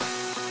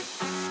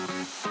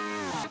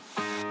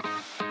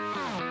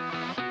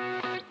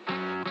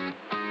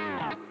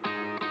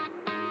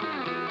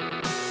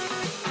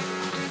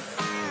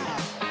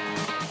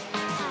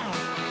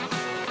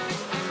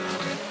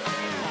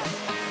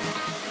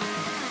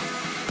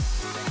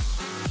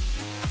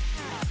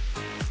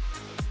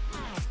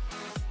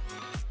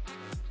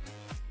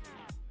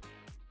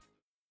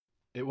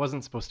It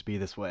wasn't supposed to be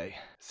this way.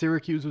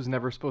 Syracuse was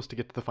never supposed to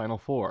get to the Final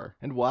Four.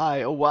 And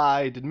why, oh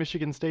why, did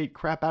Michigan State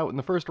crap out in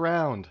the first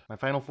round? My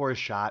Final Four is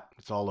shot.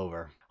 It's all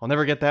over. I'll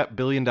never get that $1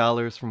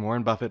 billion from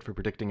Warren Buffett for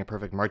predicting a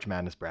perfect March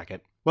Madness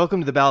bracket. Welcome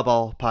to the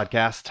Ballotball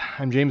podcast.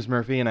 I'm James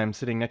Murphy, and I'm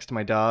sitting next to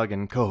my dog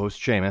and co-host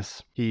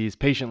Seamus. He's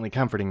patiently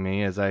comforting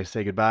me as I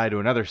say goodbye to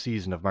another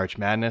season of March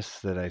Madness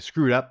that I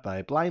screwed up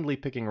by blindly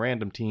picking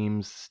random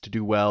teams to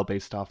do well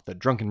based off the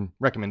drunken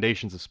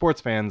recommendations of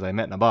sports fans I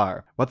met in a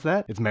bar. What's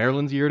that? It's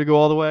Maryland's year to go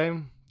all the way?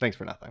 Thanks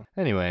for nothing.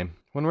 Anyway,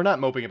 when we're not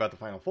moping about the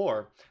Final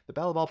Four, the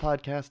Ballotball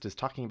podcast is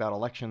talking about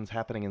elections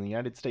happening in the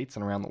United States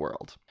and around the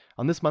world.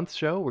 On this month's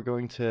show, we're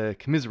going to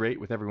commiserate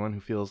with everyone who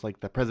feels like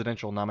the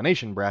presidential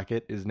nomination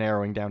bracket is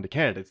narrowing down to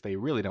candidates they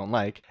really don't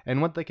like,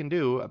 and what they can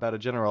do about a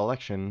general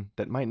election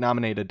that might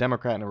nominate a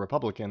Democrat and a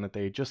Republican that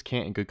they just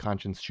can't in good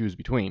conscience choose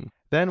between.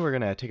 Then we're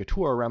going to take a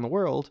tour around the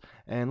world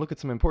and look at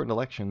some important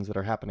elections that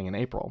are happening in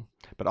April.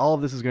 But all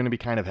of this is going to be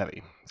kind of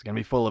heavy. It's going to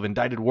be full of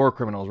indicted war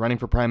criminals running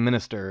for prime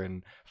minister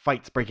and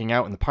fights breaking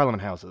out in the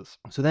parliament houses.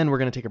 So then we're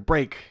going to take a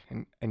break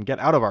and get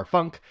out of our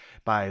funk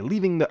by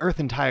leaving the earth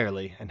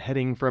entirely and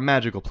heading for a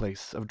magical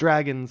place of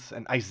dragons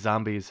and ice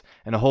zombies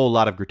and a whole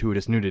lot of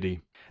gratuitous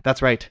nudity.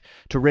 That's right,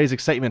 to raise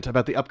excitement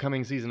about the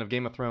upcoming season of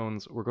Game of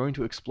Thrones, we're going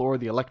to explore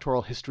the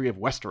electoral history of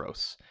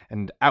Westeros,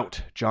 and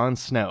out Jon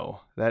Snow,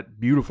 that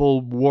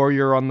beautiful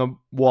warrior on the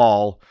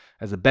wall,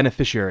 as a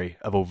beneficiary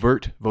of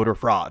overt voter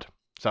fraud.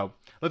 So,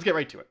 let's get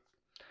right to it.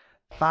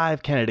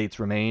 5 candidates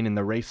remain in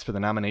the race for the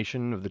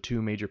nomination of the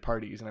 2 major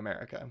parties in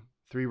America,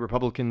 3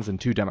 Republicans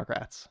and 2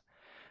 Democrats.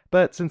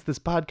 But since this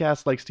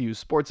podcast likes to use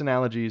sports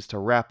analogies to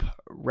wrap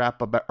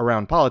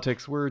around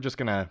politics, we're just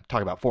going to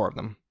talk about 4 of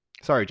them.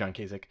 Sorry, John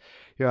Kasich.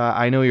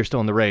 I know you're still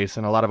in the race,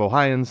 and a lot of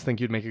Ohioans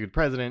think you'd make a good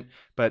president,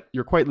 but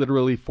you're quite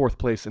literally 4th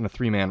place in a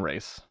 3-man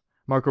race.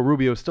 Marco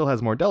Rubio still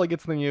has more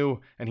delegates than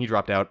you, and he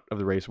dropped out of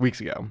the race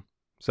weeks ago.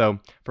 So,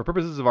 for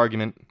purposes of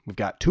argument, we've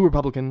got 2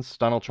 Republicans,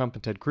 Donald Trump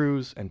and Ted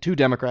Cruz, and 2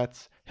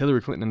 Democrats,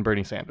 Hillary Clinton and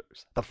Bernie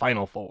Sanders. The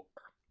final 4.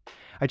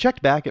 I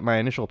checked back at my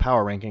initial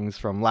power rankings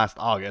from last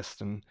August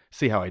and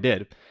see how I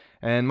did.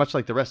 And much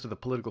like the rest of the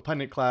political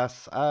pundit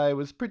class, I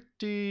was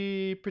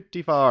pretty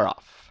far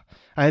off.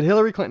 I had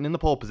Hillary Clinton in the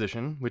pole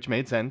position, which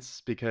made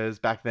sense, because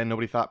back then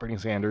nobody thought Bernie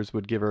Sanders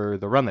would give her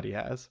the run that he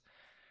has.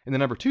 In the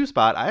number 2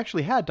 spot, I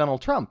actually had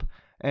Donald Trump,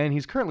 and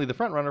he's currently the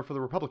frontrunner for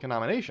the Republican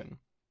nomination.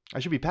 I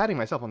should be patting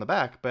myself on the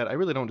back, but I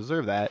really don't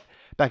deserve that.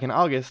 Back in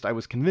August, I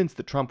was convinced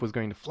that Trump was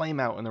going to flame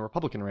out in the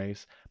Republican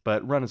race,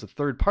 but run as a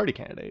third-party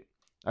candidate.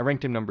 I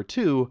ranked him number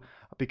 2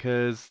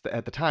 because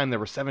at the time there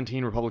were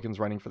 17 Republicans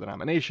running for the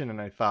nomination,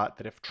 and I thought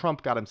that if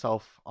Trump got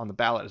himself on the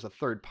ballot as a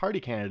third-party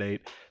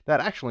candidate, that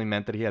actually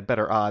meant that he had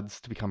better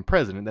odds to become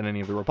president than any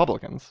of the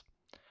Republicans.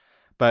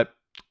 But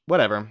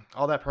whatever,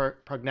 all that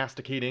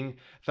prognosticating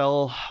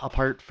fell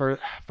apart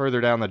further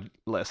down the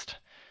list.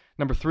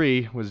 Number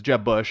 3 was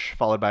Jeb Bush,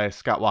 followed by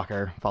Scott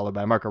Walker, followed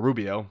by Marco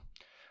Rubio,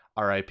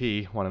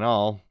 R.I.P., one and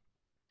all.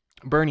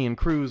 Bernie and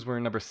Cruz were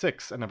number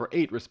 6 and number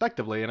 8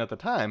 respectively, and at the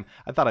time,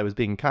 I thought I was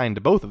being kind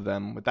to both of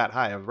them with that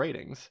high of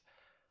ratings.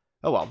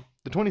 Oh well,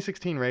 the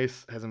 2016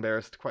 race has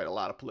embarrassed quite a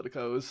lot of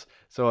politicos,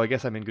 so I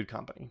guess I'm in good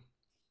company.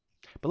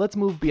 But let's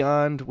move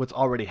beyond what's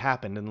already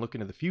happened and look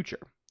into the future.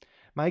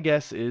 My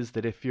guess is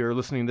that if you're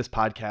listening to this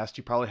podcast,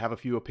 you probably have a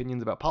few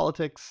opinions about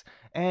politics,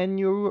 and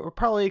you're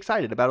probably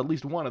excited about at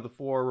least one of the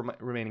 4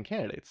 remaining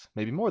candidates,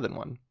 maybe more than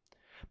one.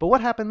 But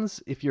what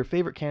happens if your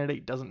favorite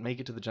candidate doesn't make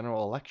it to the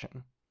general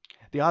election?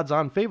 The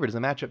odds-on favorite is a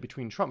matchup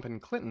between Trump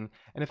and Clinton,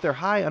 and if their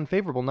high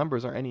unfavorable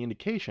numbers are any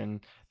indication,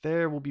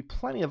 there will be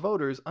plenty of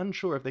voters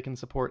unsure if they can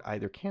support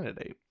either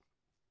candidate.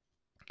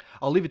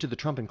 I'll leave it to the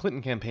Trump and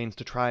Clinton campaigns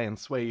to try and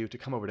sway you to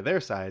come over to their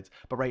sides,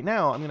 but right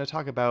now I'm going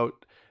to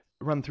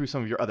run through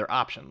some of your other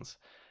options.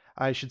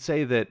 I should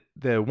say that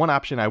the one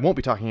option I won't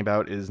be talking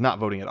about is not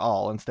voting at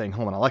all and staying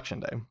home on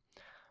election day.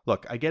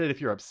 Look, I get it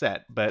if you're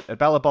upset, but at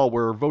Ballotball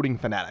we're voting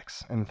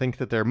fanatics and think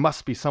that there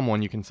must be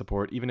someone you can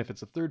support even if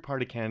it's a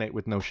third-party candidate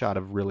with no shot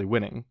of really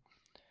winning.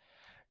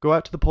 Go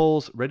out to the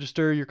polls,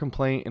 register your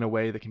complaint in a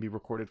way that can be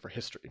recorded for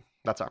history.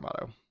 That's our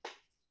motto.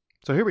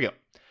 So here we go.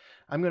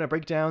 I'm going to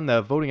break down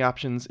the voting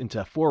options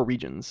into 4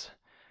 regions.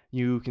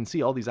 You can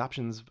see all these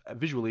options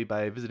visually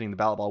by visiting the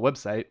Ballotball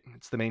website.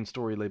 It's the main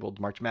story labeled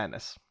March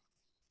Madness.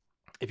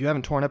 If you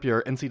haven't torn up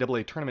your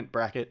NCAA tournament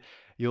bracket,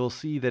 you'll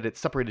see that it's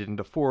separated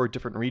into 4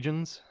 different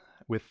regions,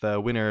 with the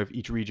winner of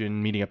each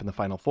region meeting up in the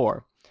final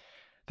 4.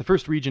 The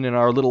first region in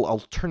our little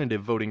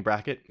alternative voting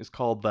bracket is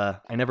called the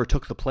I Never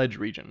Took the Pledge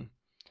region.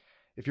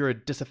 If you're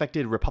a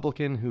disaffected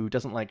Republican who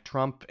doesn't like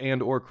Trump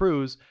and or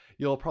Cruz,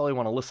 you'll probably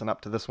want to listen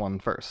up to this one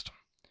first.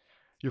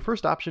 Your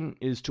first option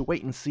is to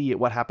wait and see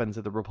what happens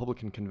at the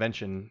Republican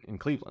convention in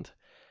Cleveland.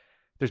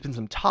 There's been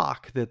some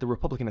talk that the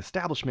Republican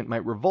establishment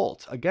might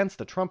revolt against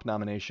the Trump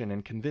nomination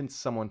and convince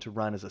someone to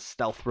run as a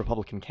stealth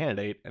Republican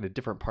candidate at a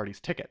different party's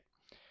ticket.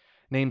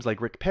 Names like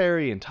Rick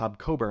Perry and Todd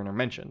Coburn are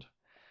mentioned.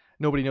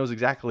 Nobody knows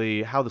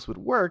exactly how this would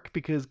work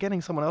because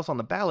getting someone else on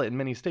the ballot in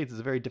many states is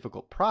a very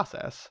difficult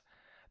process.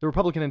 The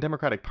Republican and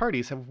Democratic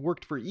parties have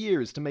worked for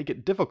years to make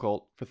it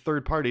difficult for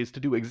third parties to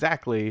do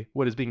exactly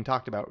what is being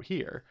talked about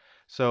here,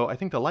 so I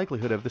think the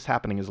likelihood of this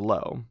happening is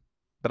low.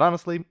 But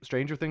honestly,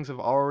 stranger things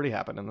have already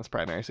happened in this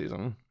primary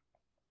season.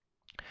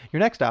 Your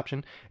next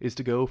option is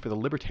to go for the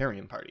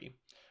Libertarian Party.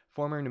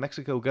 Former New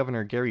Mexico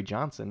Governor Gary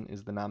Johnson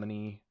is the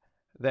nominee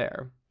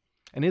there.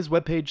 And his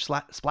webpage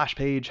splash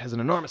page has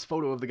an enormous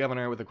photo of the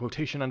governor with a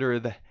quotation under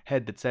the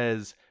head that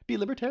says, "Be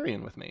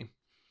libertarian with me."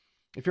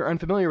 If you're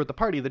unfamiliar with the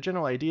party, the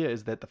general idea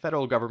is that the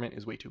federal government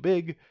is way too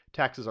big,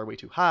 taxes are way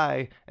too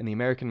high, and the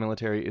American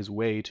military is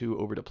way too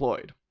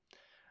overdeployed.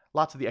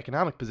 Lots of the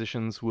economic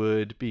positions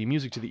would be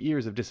music to the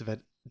ears of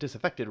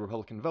disaffected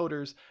Republican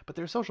voters, but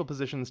their social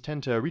positions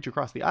tend to reach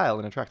across the aisle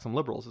and attract some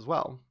liberals as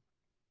well.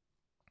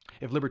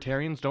 If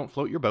libertarians don't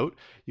float your boat,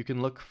 you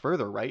can look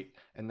further right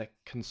and the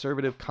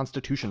Conservative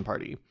Constitution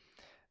Party.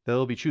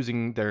 They'll be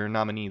choosing their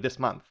nominee this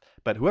month,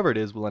 but whoever it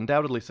is will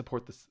undoubtedly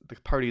support the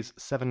party's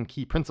 7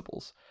 key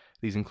principles.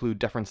 These include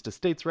deference to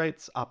states'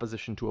 rights,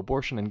 opposition to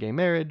abortion and gay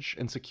marriage,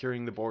 and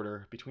securing the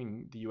border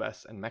between the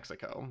US and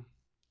Mexico.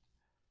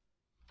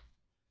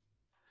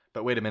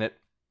 But wait a minute.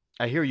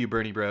 I hear you,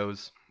 Bernie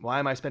bros. Why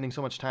am I spending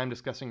so much time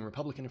discussing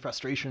Republican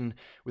frustration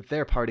with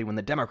their party when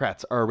the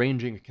Democrats are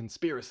arranging a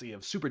conspiracy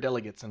of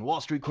superdelegates and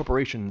Wall Street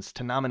corporations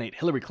to nominate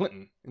Hillary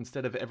Clinton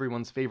instead of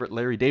everyone's favorite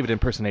Larry David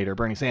impersonator,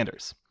 Bernie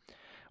Sanders?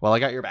 Well, I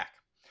got your back.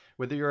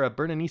 Whether you're a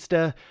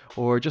Bernanista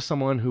or just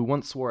someone who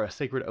once swore a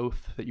sacred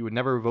oath that you would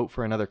never vote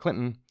for another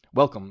Clinton,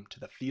 welcome to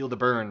the Feel the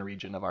Burn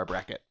region of our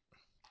bracket.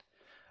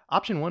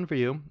 Option 1 for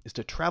you is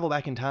to travel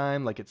back in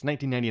time like it's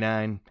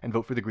 1999 and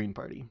vote for the Green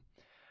Party.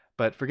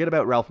 But forget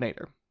about Ralph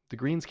Nader. The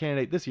Greens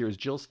candidate this year is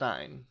Jill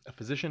Stein, a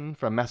physician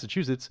from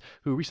Massachusetts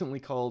who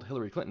recently called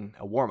Hillary Clinton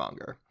a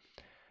warmonger.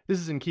 This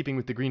is in keeping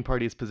with the Green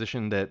Party's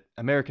position that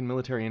American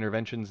military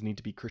interventions need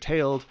to be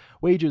curtailed,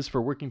 wages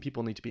for working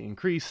people need to be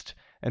increased,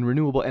 and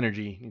renewable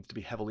energy needs to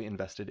be heavily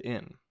invested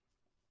in.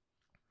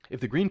 If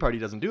the Green Party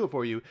doesn't do it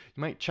for you, you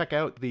might check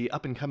out the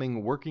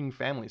up-and-coming Working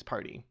Families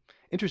Party.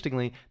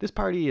 Interestingly, this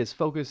party is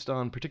focused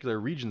on particular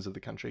regions of the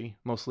country,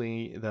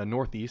 mostly the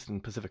Northeast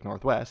and Pacific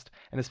Northwest,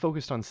 and is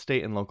focused on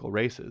state and local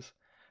races.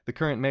 The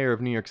current mayor of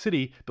New York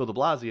City, Bill de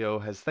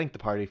Blasio, has thanked the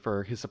party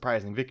for his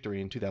surprising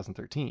victory in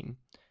 2013.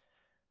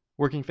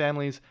 Working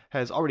Families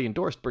has already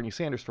endorsed Bernie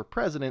Sanders for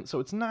president, so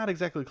it's not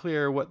exactly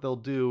clear what they'll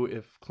do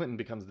if Clinton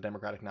becomes the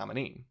Democratic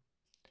nominee.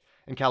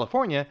 In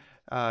California,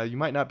 you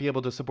might not be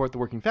able to support the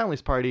Working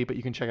Families Party, but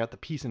you can check out the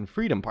Peace and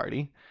Freedom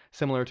Party.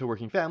 Similar to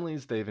Working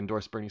Families, they've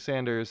endorsed Bernie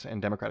Sanders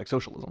and democratic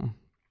socialism.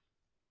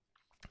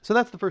 So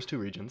that's the first 2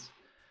 regions.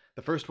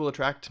 The first will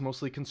attract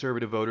mostly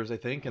conservative voters, I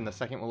think, and the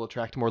second will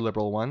attract more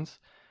liberal ones.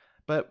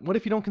 But what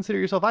if you don't consider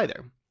yourself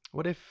either?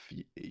 What if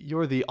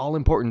you're the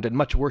all-important and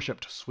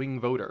much-worshipped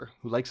swing voter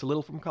who likes a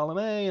little from column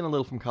A and a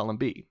little from column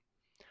B?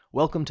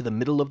 Welcome to the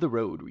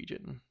middle-of-the-road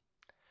region.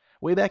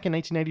 Way back in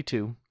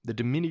 1992, the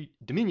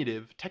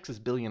diminutive Texas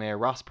billionaire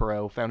Ross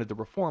Perot founded the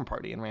Reform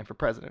Party and ran for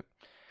president.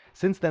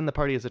 Since then, the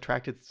party has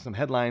attracted some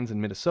headlines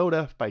in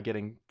Minnesota by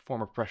getting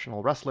former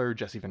professional wrestler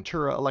Jesse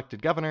Ventura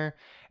elected governor,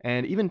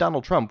 and even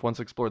Donald Trump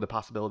once explored the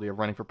possibility of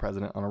running for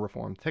president on a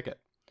Reform ticket.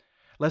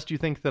 Lest you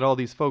think that all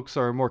these folks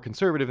are more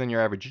conservative than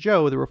your average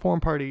Joe, the Reform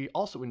Party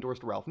also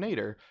endorsed Ralph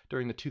Nader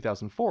during the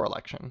 2004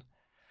 election.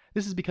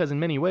 This is because in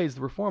many ways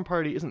the Reform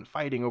Party isn't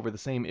fighting over the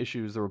same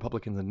issues the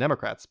Republicans and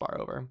Democrats spar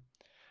over.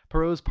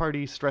 Perot's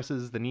party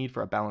stresses the need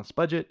for a balanced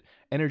budget,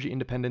 energy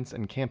independence,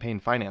 and campaign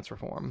finance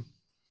reform.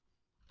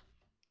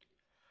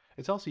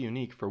 It's also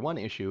unique for one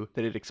issue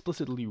that it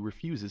explicitly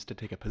refuses to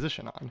take a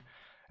position on.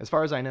 As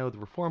far as I know, the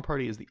Reform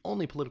Party is the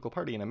only political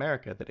party in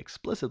America that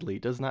explicitly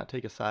does not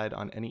take a side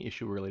on any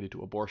issue related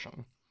to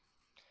abortion.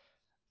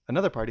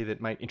 Another party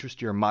that might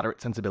interest your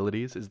moderate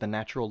sensibilities is the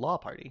Natural Law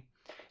Party.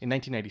 In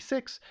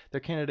 1996,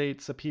 their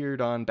candidates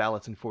appeared on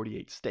ballots in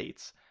 48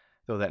 states,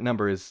 though that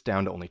number is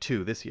down to only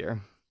 2 this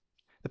year.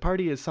 The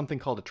party is something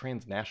called a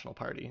transnational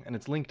party, and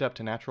it's linked up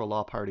to natural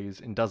law parties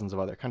in dozens of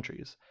other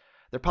countries.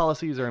 Their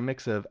policies are a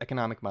mix of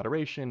economic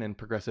moderation and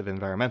progressive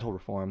environmental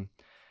reform.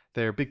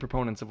 They're big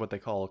proponents of what they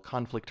call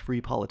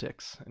conflict-free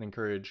politics and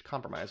encourage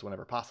compromise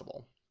whenever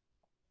possible.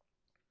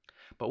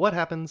 But what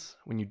happens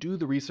when you do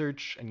the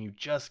research and you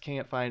just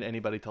can't find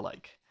anybody to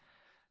like?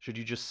 Should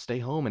you just stay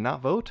home and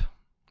not vote?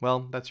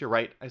 Well, that's your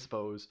right, I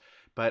suppose,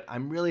 but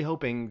I'm really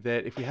hoping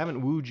that if we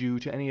haven't wooed you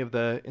to any of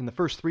in the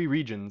first 3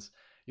 regions,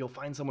 you'll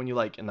find someone you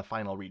like in the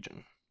final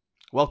region.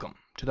 Welcome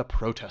to the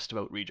protest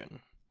vote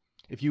region.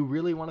 If you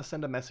really want to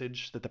send a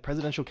message that the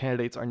presidential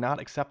candidates are not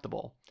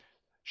acceptable,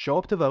 show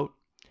up to vote,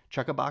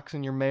 check a box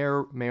in your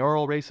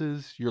mayoral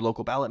races, your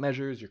local ballot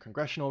measures, your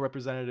congressional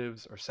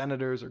representatives, or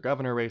senators or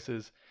governor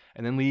races,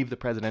 and then leave the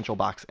presidential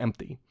box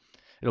empty.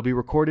 It'll be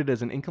recorded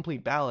as an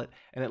incomplete ballot,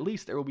 and at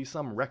least there will be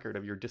some record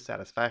of your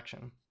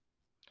dissatisfaction.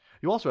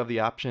 You also have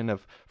the option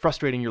of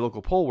frustrating your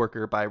local poll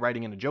worker by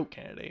writing in a joke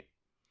candidate.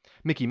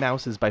 Mickey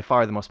Mouse is by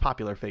far the most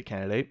popular fake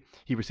candidate.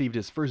 He received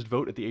his first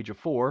vote at the age of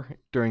 4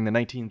 during the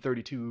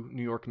 1932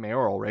 New York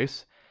mayoral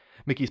race.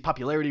 Mickey's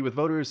popularity with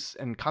voters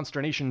and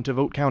consternation to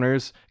vote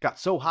counters got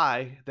so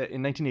high that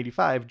in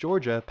 1985,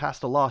 Georgia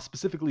passed a law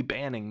specifically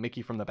banning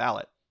Mickey from the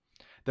ballot.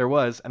 There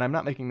was, and I'm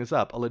not making this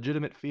up, a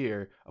legitimate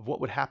fear of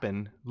what would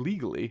happen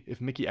legally if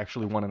Mickey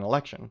actually won an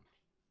election.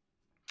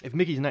 If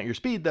Mickey's not your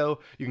speed, though,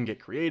 you can get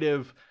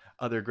creative.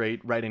 Other great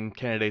write-in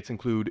candidates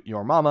include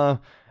Your Mama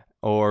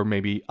or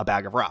maybe A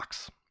Bag of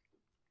Rocks.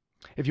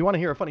 If you want to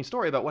hear a funny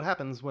story about what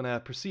happens when a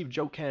perceived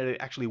joke candidate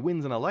actually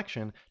wins an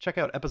election, check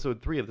out episode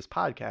 3 of this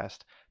podcast.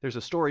 There's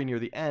a story near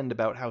the end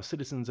about how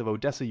citizens of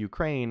Odessa,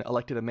 Ukraine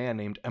elected a man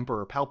named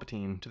Emperor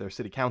Palpatine to their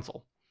city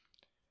council.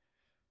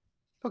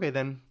 Okay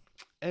then,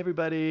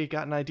 everybody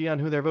got an idea on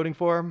who they're voting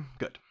for?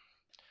 Good.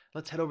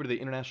 Let's head over to the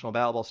International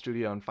Ballotball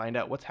studio and find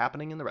out what's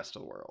happening in the rest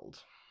of the world.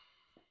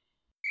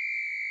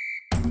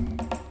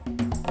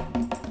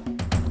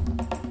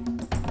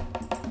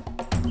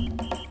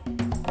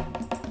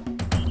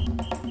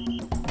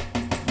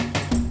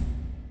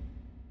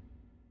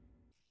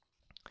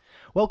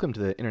 Welcome to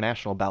the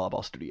International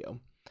Ballotball studio.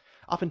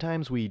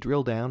 Oftentimes we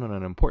drill down on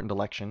an important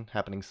election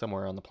happening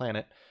somewhere on the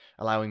planet,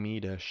 allowing me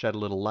to shed a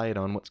little light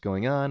on what's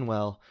going on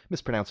while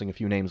mispronouncing a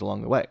few names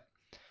along the way.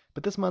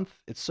 But this month,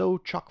 it's so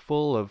chock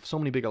full of so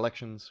many big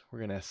elections, we're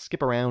going to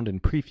skip around and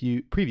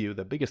preview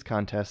the biggest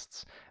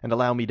contests and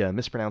allow me to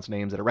mispronounce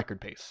names at a record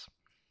pace.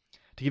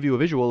 To give you a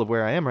visual of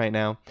where I am right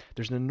now,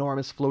 there's an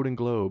enormous floating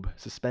globe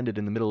suspended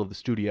in the middle of the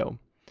studio,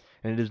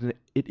 and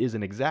it is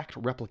an exact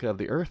replica of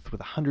the Earth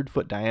with a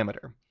 100-foot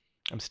diameter.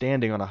 I'm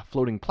standing on a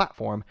floating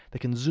platform that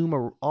can zoom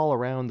all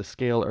around the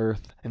scale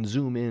Earth and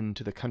zoom in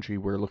to the country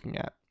we're looking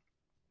at.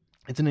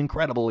 It's an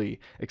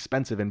incredibly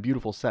expensive and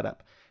beautiful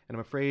setup, and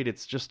I'm afraid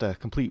it's just a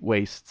complete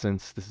waste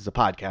since this is a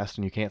podcast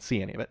and you can't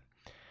see any of it.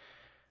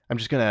 I'm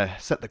just going to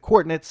set the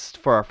coordinates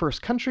for our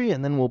first country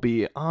and then we'll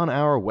be on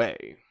our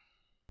way.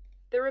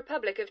 The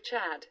Republic of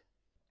Chad.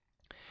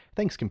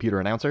 Thanks, computer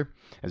announcer.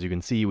 As you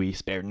can see, we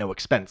spared no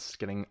expense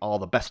getting all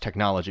the best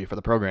technology for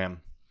the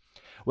program.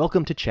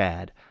 Welcome to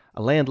Chad,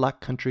 a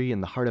landlocked country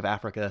in the heart of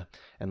Africa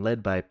and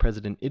led by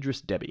President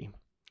Idris Deby.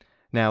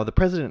 Now, the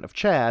president of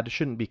Chad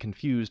shouldn't be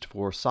confused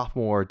for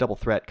sophomore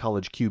double-threat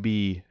college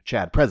QB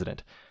Chad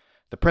president.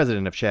 The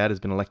president of Chad has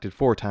been elected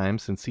 4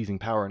 times since seizing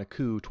power in a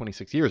coup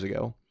 26 years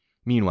ago.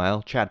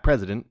 Meanwhile, Chad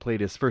president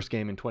played his first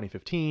game in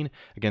 2015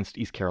 against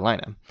East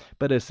Carolina,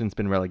 but has since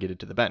been relegated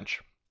to the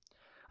bench.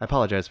 I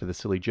apologize for the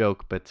silly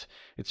joke, but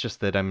it's just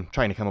that I'm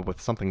trying to come up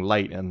with something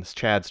light in this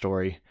Chad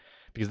story,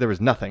 because there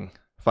is nothing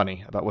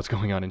funny about what's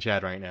going on in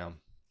Chad right now.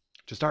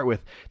 To start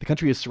with, the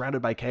country is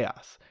surrounded by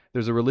chaos.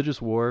 There's a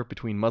religious war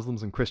between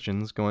Muslims and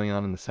Christians going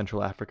on in the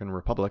Central African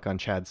Republic on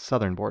Chad's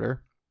southern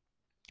border.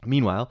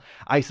 Meanwhile,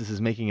 ISIS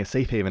is making a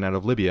safe haven out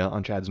of Libya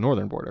on Chad's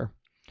northern border.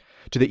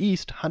 To the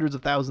east, hundreds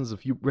of thousands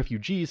of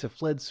refugees have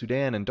fled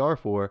Sudan and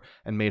Darfur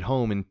and made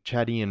home in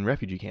Chadian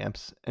refugee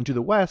camps, and to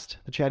the west,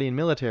 the Chadian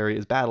military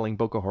is battling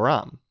Boko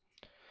Haram.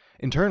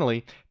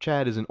 Internally,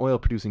 Chad is an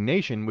oil-producing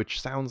nation, which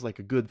sounds like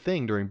a good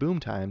thing during boom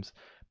times,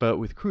 but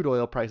with crude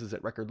oil prices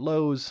at record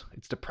lows,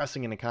 it's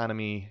depressing an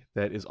economy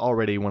that is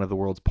already one of the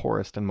world's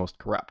poorest and most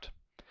corrupt.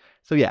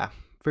 So yeah,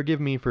 forgive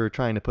me for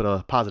trying to put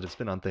a positive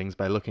spin on things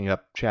by looking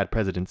up Chad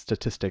president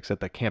statistics at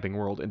the Camping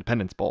World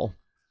Independence Bowl.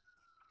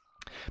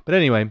 But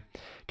anyway,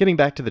 getting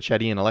back to the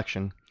Chadian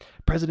election,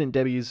 President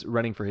Deby's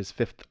running for his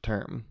 5th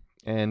term,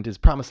 and is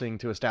promising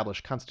to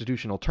establish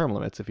constitutional term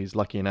limits if he's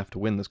lucky enough to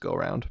win this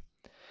go-around.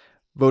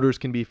 Voters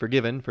can be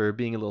forgiven for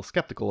being a little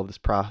skeptical of this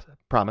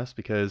promise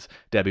because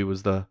Deby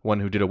was the one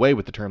who did away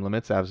with the term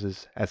limits as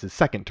his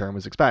second term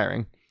was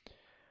expiring.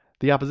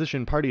 The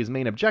opposition party's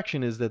main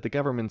objection is that the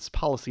government's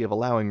policy of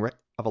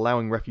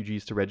allowing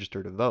refugees to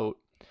register to vote.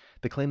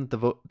 They claim that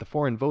the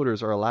foreign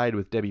voters are allied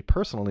with Deby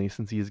personally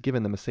since he has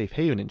given them a safe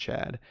haven in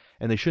Chad,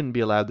 and they shouldn't be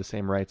allowed the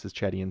same rights as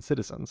Chadian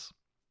citizens.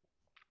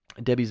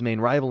 Deby's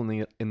main rival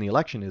in the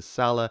election is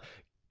Salah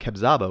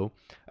Kebzabo,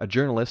 a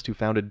journalist who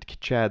founded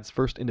Chad's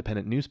first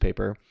independent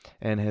newspaper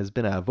and has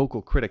been a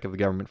vocal critic of the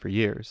government for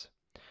years.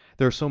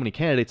 There are so many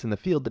candidates in the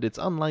field that it's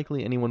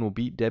unlikely anyone will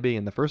beat Deby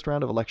in the first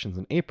round of elections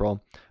in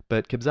April,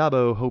 but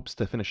Kebzabo hopes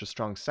to finish a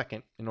strong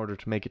second in order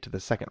to make it to the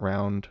second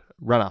round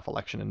runoff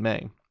election in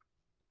May.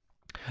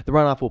 The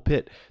runoff will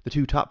pit the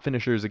 2 top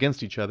finishers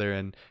against each other,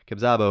 and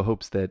Kebzabo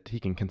hopes that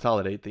he can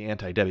consolidate the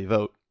anti-Deby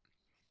vote.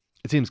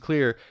 It seems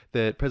clear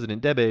that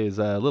President Deby is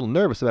a little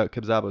nervous about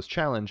Kebzabo's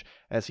challenge,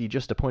 as he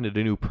just appointed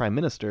a new prime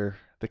minister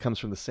that comes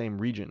from the same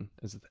region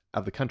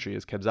of the country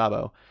as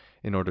Kebzabo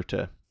in order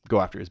to go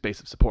after his base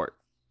of support.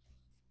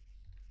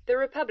 The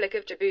Republic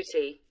of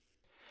Djibouti.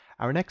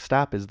 Our next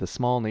stop is the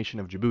small nation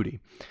of Djibouti.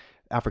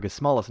 Africa's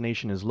smallest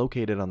nation is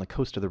located on the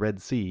coast of the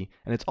Red Sea,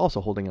 and it's also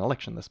holding an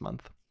election this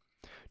month.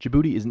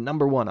 Djibouti is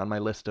number 1 on my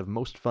list of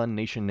most fun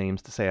nation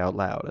names to say out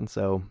loud, and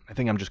so I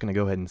think I'm just going to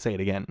go ahead and say it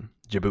again,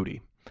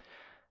 Djibouti.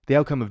 The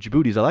outcome of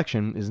Djibouti's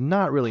election is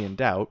not really in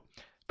doubt.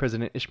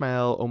 President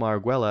Ismail Omar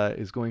Guelleh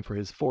is going for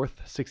his 4th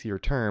 6-year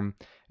term,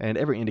 and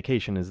every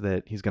indication is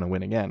that he's going to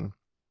win again.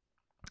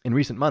 In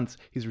recent months,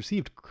 he's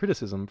received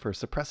criticism for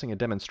suppressing a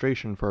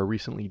demonstration for a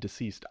recently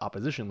deceased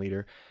opposition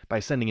leader by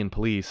sending in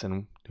police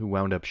and who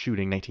wound up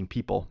shooting 19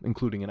 people,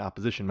 including an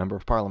opposition member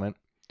of parliament.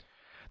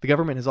 The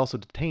government has also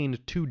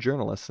detained 2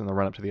 journalists in the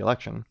run-up to the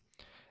election,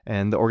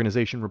 and the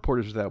organization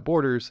Reporters Without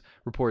Borders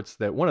reports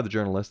that one of the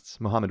journalists,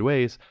 Mohammed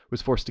Ways,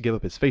 was forced to give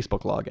up his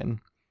Facebook login.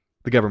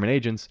 The government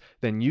agents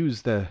then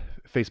used the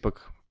Facebook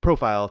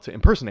profile to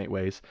impersonate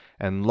Ways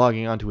and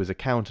logging onto his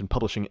account and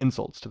publishing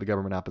insults to the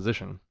government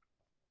opposition.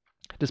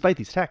 Despite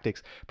these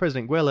tactics,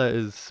 President Guella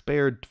is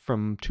spared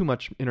from too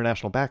much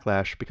international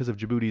backlash because of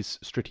Djibouti's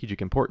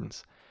strategic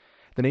importance.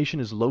 The nation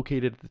is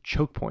located at the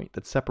choke point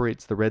that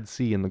separates the Red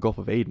Sea and the Gulf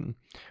of Aden,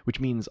 which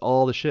means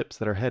all the ships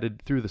that are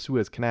headed through the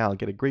Suez Canal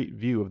get a great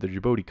view of the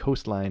Djibouti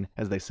coastline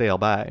as they sail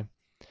by.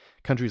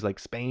 Countries like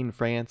Spain,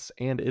 France,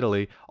 and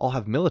Italy all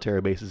have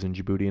military bases in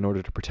Djibouti in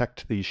order to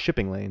protect these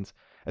shipping lanes,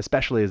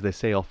 especially as they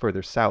sail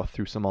further south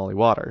through Somali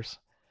waters.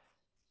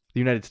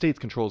 The United States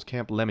controls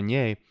Camp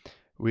Lemonnier,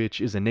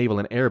 which is a naval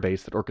and air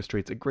base that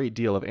orchestrates a great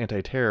deal of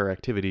anti-terror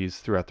activities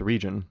throughout the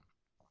region.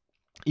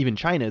 Even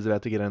China is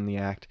about to get on the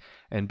act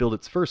and build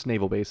its first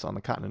naval base on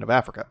the continent of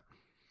Africa.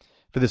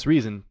 For this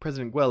reason,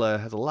 President Guella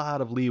has a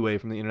lot of leeway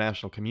from the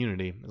international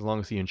community as long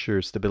as he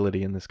ensures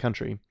stability in this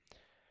country.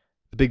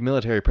 The big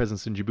military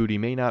presence in Djibouti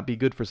may not be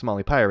good for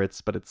Somali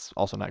pirates, but it's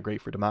also not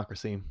great for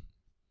democracy.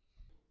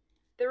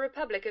 The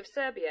Republic of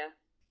Serbia.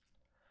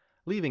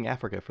 Leaving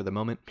Africa for the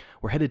moment,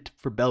 we're headed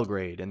for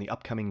Belgrade and the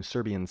upcoming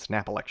Serbian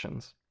snap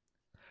elections.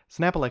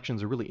 Snap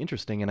elections are really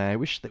interesting, and I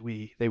wish that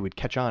they would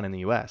catch on in the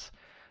US.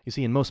 You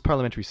see, in most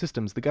parliamentary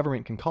systems, the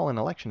government can call an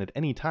election at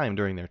any time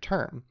during their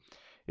term.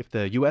 If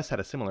the US had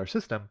a similar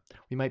system,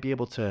 we might be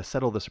able to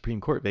settle the Supreme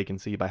Court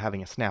vacancy by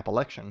having a snap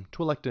election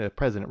to elect a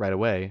president right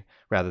away,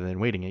 rather than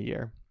waiting a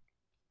year.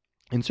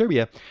 In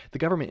Serbia, the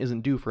government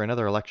isn't due for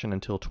another election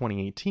until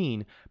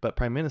 2018, but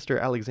Prime Minister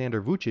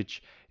Aleksandar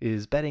Vučić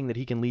is betting that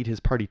he can lead his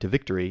party to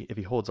victory if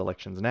he holds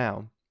elections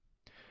now.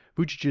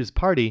 Vučić's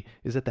party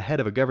is at the head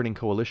of a governing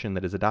coalition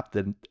that has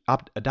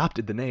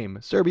adopted the name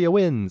Serbia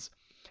Wins,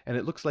 and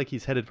it looks like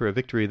he's headed for a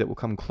victory that will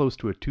come close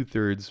to a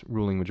 2/3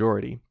 ruling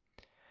majority.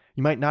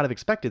 You might not have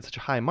expected such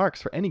high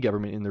marks for any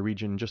government in the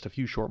region just a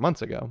few short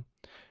months ago.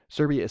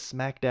 Serbia is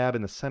smack dab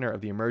in the center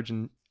of the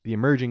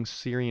emerging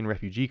Syrian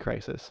refugee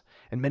crisis,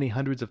 and many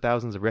hundreds of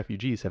thousands of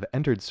refugees have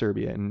entered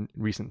Serbia in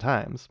recent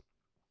times.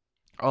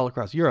 All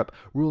across Europe,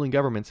 ruling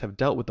governments have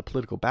dealt with the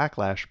political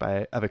backlash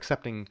of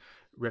accepting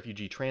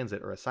refugee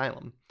transit or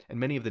asylum, and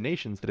many of the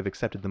nations that have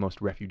accepted the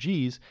most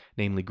refugees,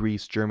 namely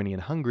Greece, Germany,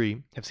 and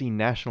Hungary, have seen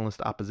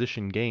nationalist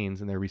opposition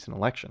gains in their recent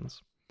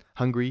elections.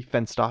 Hungary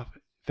fenced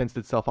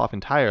itself off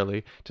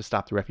entirely to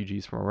stop the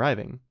refugees from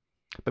arriving.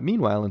 But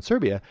meanwhile, in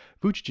Serbia,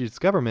 Vučić's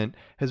government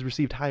has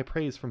received high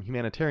praise from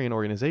humanitarian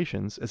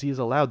organizations as he has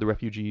allowed the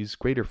refugees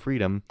greater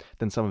freedom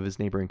than some of his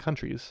neighboring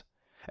countries.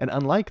 And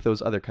unlike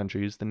those other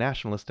countries, the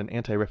nationalist and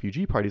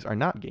anti-refugee parties are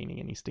not gaining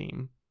any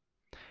steam.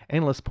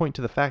 Analysts point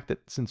to the fact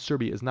that since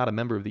Serbia is not a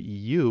member of the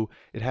EU,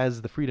 it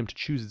has the freedom to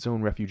choose its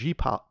own refugee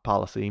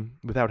policy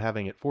without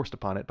having it forced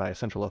upon it by a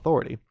central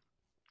authority.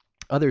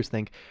 Others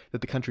think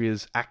that the country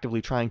is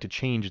actively trying to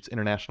change its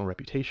international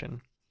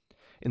reputation.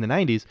 In the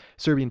 90s,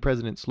 Serbian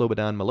President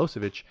Slobodan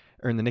Milosevic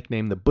earned the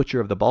nickname the Butcher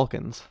of the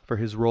Balkans for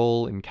his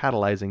role in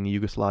catalyzing the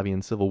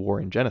Yugoslavian civil war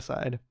and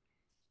genocide.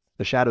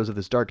 The shadows of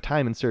this dark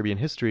time in Serbian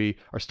history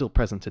are still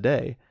present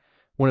today.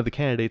 One of the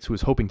candidates who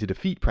is hoping to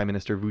defeat Prime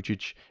Minister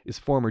Vučić is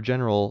former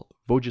General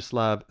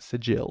Vojislav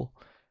Šešelj,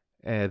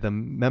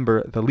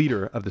 the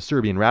leader of the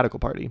Serbian Radical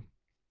Party.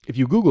 If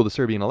you Google the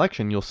Serbian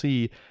election, you'll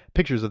see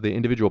pictures of the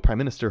individual prime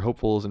minister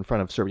hopefuls in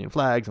front of Serbian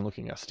flags and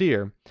looking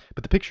austere,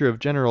 but the picture of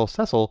General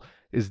Šešelj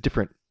is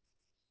different.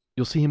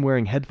 You'll see him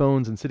wearing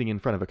headphones and sitting in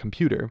front of a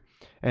computer,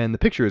 and the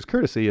picture is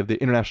courtesy of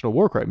the International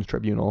War Crimes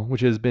Tribunal,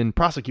 which has been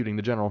prosecuting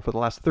the general for the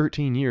last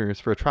 13 years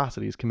for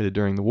atrocities committed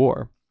during the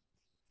war.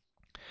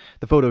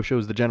 The photo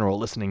shows the general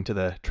listening to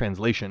the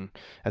translation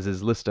as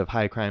his list of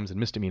high crimes and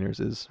misdemeanors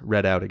is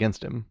read out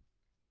against him.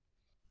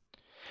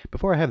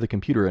 Before I have the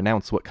computer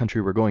announce what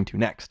country we're going to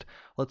next,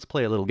 let's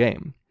play a little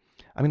game.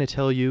 I'm going to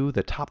tell you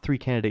the top 3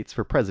 candidates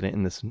for president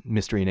in this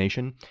mystery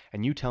nation,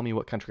 and you tell me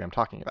what country I'm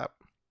talking about.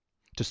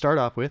 To start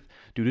off with,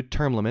 due to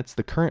term limits,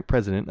 the current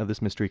president of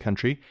this mystery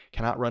country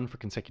cannot run for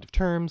consecutive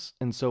terms,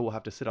 and so will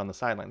have to sit on the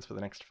sidelines for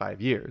the next 5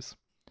 years.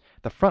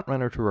 The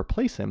frontrunner to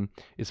replace him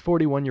is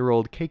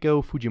 41-year-old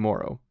Keiko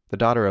Fujimori, the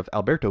daughter of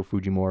Alberto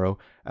Fujimori,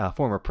 a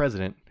former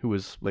president who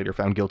was later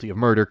found guilty of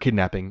murder,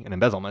 kidnapping, and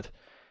embezzlement.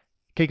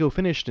 Keiko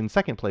finished in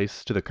second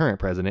place to the current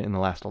president in the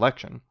last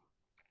election,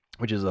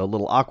 which is a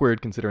little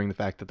awkward considering the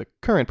fact that the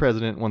current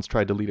president once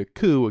tried to lead a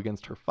coup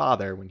against her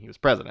father when he was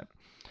president.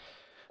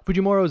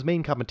 Fujimori's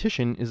main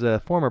competition is a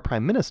former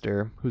prime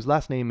minister whose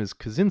last name is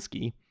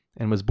Kaczynski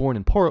and was born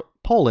in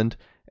Poland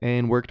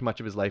and worked much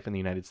of his life in the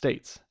United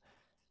States.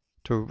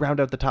 To round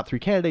out the top 3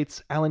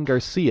 candidates, Alan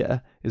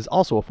Garcia is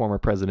also a former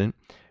president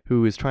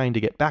who is trying to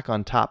get back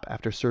on top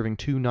after serving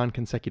 2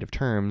 non-consecutive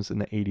terms in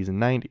the 80s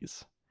and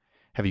 90s.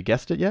 Have you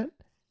guessed it yet?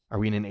 Are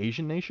we in an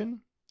Asian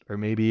nation? Or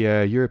maybe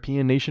a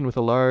European nation with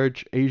a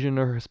large Asian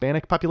or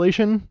Hispanic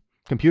population?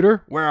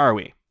 Computer, where are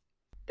we?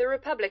 The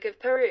Republic of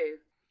Peru.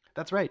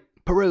 That's right,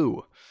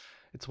 Peru.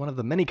 It's one of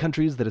the many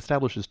countries that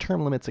establishes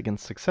term limits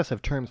against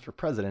successive terms for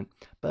president,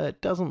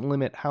 but doesn't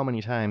limit how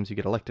many times you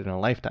get elected in a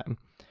lifetime.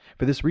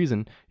 For this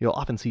reason, you'll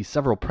often see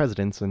several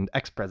presidents and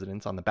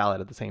ex-presidents on the ballot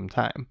at the same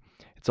time.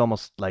 It's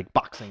almost like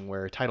boxing,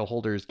 where title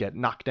holders get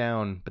knocked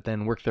down but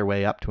then work their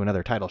way up to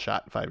another title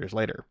shot 5 years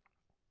later.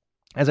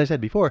 As I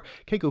said before,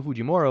 Keiko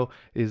Fujimori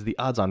is the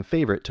odds-on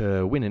favorite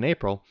to win in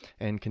April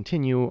and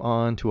continue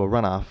on to a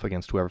runoff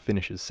against whoever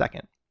finishes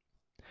second.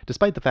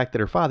 Despite the fact that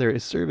her father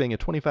is serving a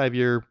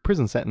 25-year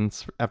prison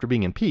sentence after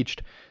being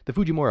impeached, the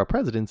Fujimori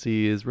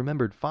presidency is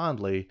remembered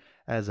fondly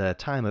as a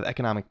time of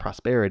economic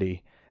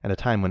prosperity and a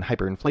time when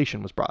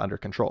hyperinflation was brought under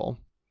control.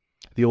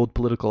 The old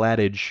political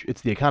adage,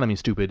 "it's the economy,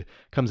 stupid,"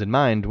 comes in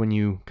mind when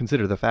you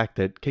consider the fact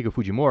that Keiko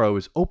Fujimori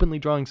is openly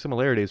drawing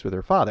similarities with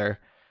her father,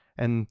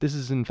 and this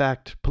is in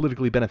fact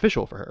politically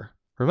beneficial for her.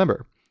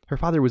 Remember, her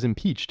father was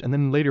impeached and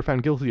then later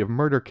found guilty of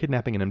murder,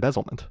 kidnapping, and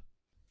embezzlement.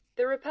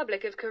 The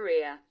Republic of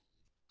Korea.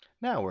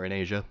 Now we're in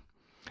Asia.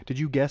 Did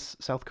you guess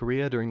South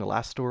Korea during the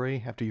last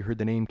story after you heard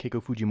the name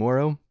Keiko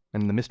Fujimori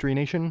and the Mystery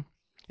Nation?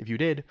 If you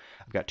did,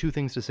 I've got two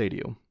things to say to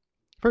you.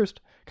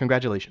 First,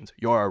 congratulations,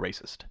 you're a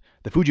racist.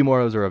 The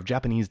Fujimoros are of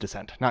Japanese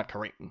descent, not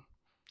Korean.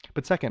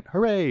 But second,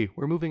 hooray,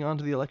 we're moving on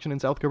to the election in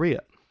South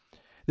Korea.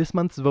 This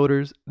month,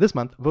 voters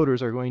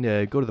are going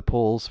to go to the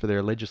polls for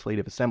their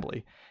legislative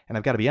assembly, and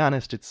I've got to be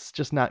honest, it's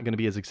just not going to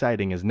be as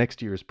exciting as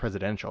next year's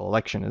presidential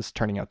election is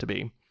turning out to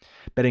be.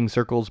 Betting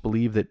circles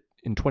believe that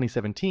in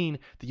 2017,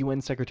 the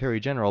UN Secretary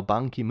General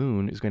Ban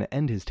Ki-moon is going to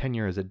end his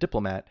tenure as a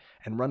diplomat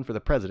and run for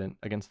the president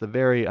against the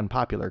very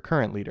unpopular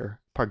current leader,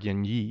 Park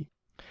Geun-hye.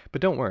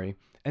 But don't worry,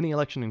 any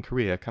election in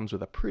Korea comes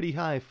with a pretty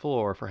high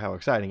floor for how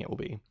exciting it will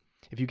be.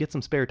 If you get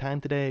some spare time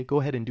today,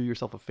 go ahead and do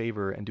yourself a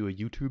favor and do a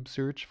YouTube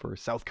search for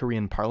South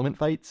Korean parliament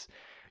fights.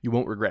 You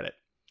won't regret it.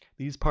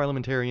 These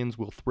parliamentarians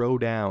will throw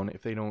down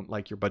if they don't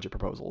like your budget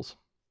proposals.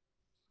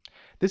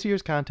 This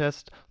year's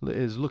contest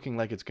is looking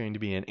like it's going to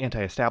be an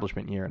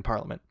anti-establishment year in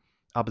Parliament.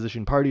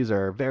 Opposition parties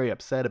are very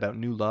upset about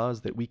new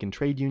laws that weaken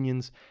trade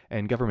unions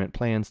and government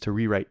plans to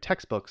rewrite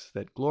textbooks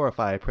that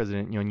glorify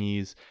President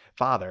Yoon-yee's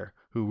father,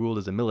 who ruled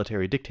as a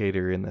military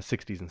dictator in the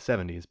 60s and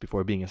 70s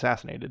before being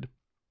assassinated.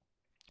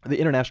 The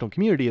international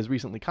community has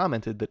recently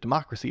commented that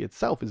democracy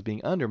itself is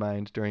being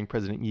undermined during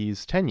President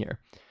Yee's tenure.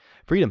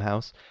 Freedom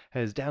House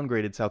has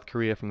downgraded South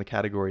Korea from the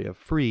category of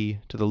free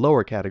to the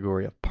lower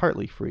category of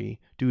partly free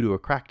due to a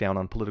crackdown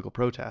on political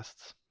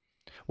protests.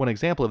 One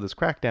example of this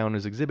crackdown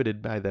is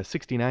exhibited by the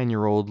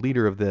 69-year-old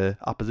leader of the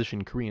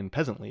opposition Korean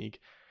Peasant League.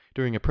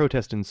 During a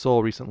protest in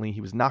Seoul recently,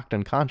 he was knocked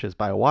unconscious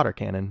by a water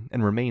cannon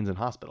and remains in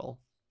hospital.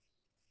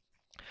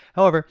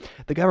 However,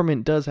 the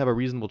government does have a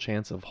reasonable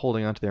chance of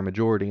holding onto their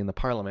majority in the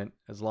parliament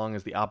as long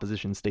as the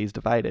opposition stays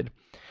divided.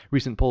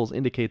 Recent polls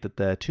indicate that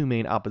the two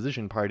main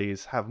opposition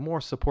parties have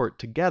more support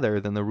together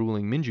than the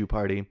ruling Minju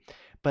party,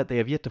 but they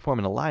have yet to form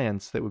an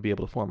alliance that would be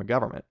able to form a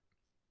government.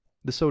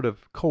 This sort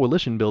of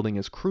coalition building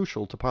is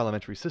crucial to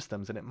parliamentary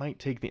systems, and it might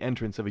take the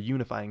entrance of a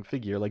unifying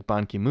figure like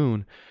Ban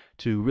Ki-moon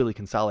to really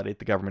consolidate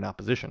the government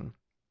opposition.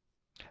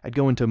 I'd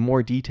go into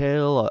more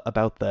detail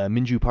about the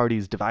Minju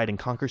Party's divide and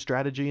conquer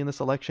strategy in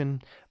this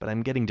election, but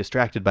I'm getting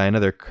distracted by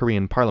another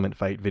Korean parliament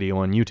fight video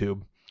on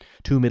YouTube.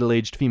 Two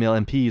middle-aged female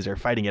MPs are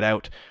fighting it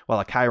out, while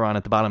a chyron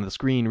at the bottom of the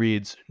screen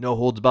reads, "No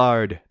holds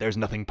barred, there's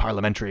nothing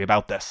parliamentary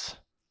about this."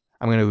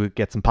 I'm going to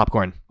get some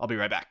popcorn. I'll be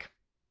right back.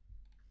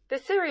 The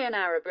Syrian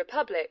Arab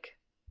Republic.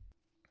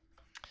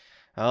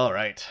 All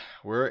right,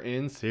 we're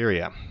in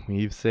Syria.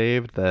 We've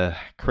saved the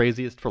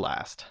craziest for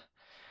last.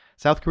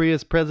 South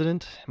Korea's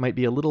president might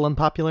be a little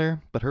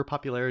unpopular, but her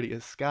popularity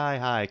is sky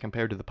high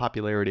compared to the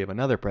popularity of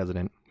another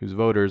president whose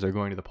voters are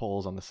going to the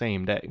polls on the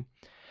same day.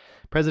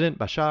 President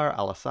Bashar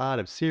al-Assad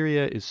of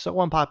Syria is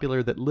so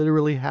unpopular that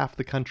literally half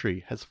the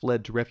country has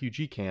fled to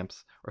refugee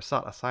camps or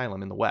sought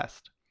asylum in the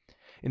West.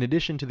 In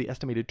addition to the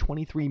estimated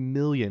 23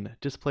 million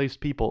displaced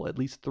people, at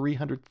least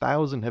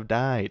 300,000 have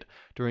died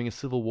during a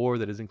civil war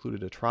that has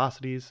included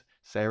atrocities,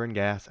 sarin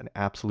gas, and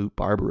absolute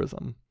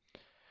barbarism.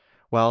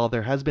 While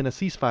there has been a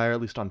ceasefire,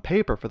 at least on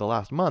paper, for the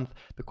last month,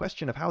 the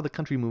question of how the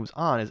country moves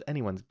on is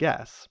anyone's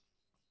guess.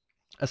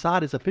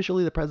 Assad is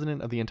officially the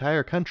president of the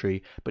entire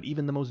country, but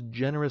even the most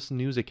generous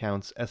news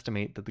accounts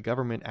estimate that the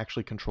government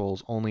actually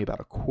controls only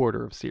about a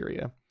quarter of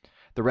Syria.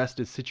 The rest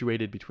is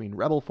situated between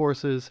rebel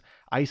forces,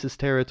 ISIS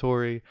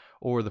territory,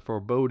 or the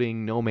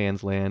foreboding no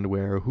man's land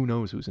where who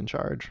knows who's in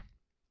charge.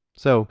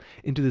 So,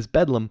 into this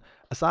bedlam,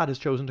 Assad has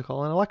chosen to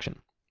call an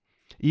election.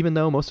 Even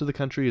though most of the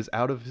country is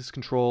out of his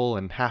control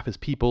and half his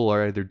people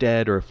are either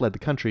dead or have fled the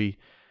country,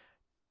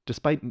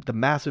 despite the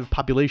massive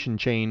population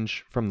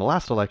change from the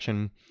last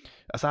election,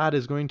 Assad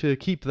is going to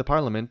keep the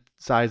parliament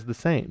size the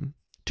same.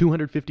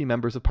 250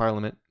 members of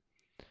parliament.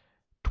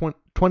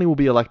 20 will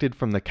be elected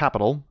from the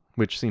capital,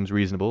 which seems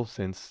reasonable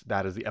since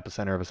that is the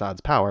epicenter of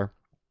Assad's power.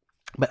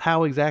 But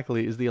how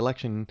exactly is the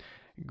election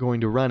going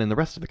to run in the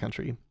rest of the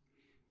country?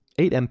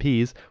 8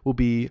 MPs will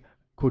be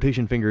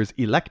quotation fingers,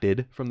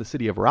 elected from the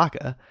city of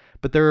Raqqa,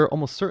 but they're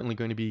almost certainly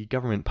going to be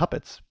government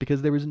puppets,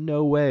 because there is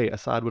no way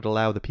Assad would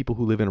allow the people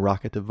who live in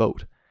Raqqa to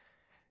vote.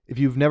 If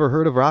you've never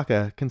heard of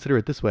Raqqa, consider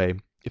it this way.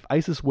 If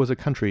ISIS was a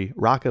country,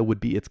 Raqqa would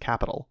be its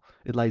capital.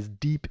 It lies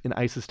deep in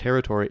ISIS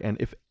territory, and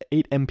if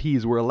 8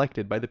 MPs were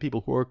elected by the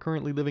people who are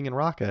currently living in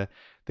Raqqa,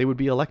 they would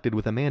be elected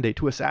with a mandate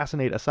to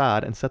assassinate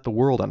Assad and set the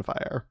world on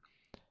fire.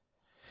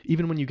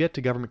 Even when you get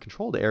to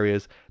government-controlled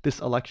areas, this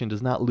election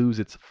does not lose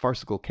its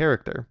farcical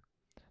character.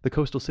 The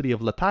coastal city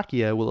of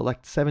Latakia will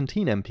elect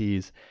 17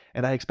 MPs,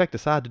 and I expect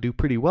Assad to do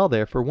pretty well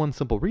there for one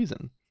simple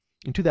reason.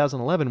 In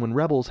 2011, when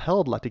rebels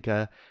held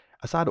Latakia,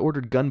 Assad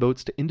ordered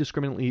gunboats to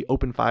indiscriminately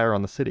open fire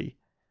on the city.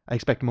 I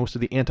expect most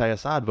of the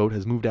anti-Assad vote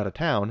has moved out of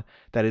town,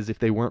 that is, if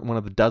they weren't one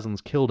of the dozens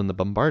killed in the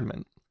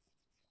bombardment.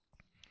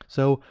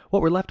 So,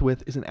 what we're left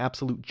with is an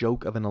absolute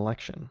joke of an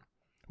election.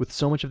 With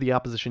so much of the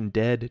opposition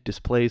dead,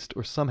 displaced,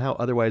 or somehow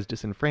otherwise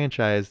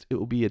disenfranchised, it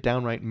will be a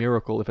downright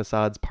miracle if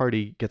Assad's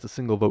party gets a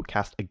single vote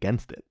cast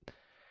against it.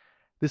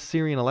 This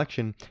Syrian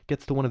election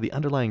gets to one of the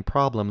underlying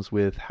problems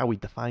with how we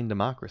define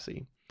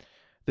democracy.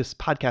 This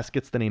podcast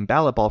gets the name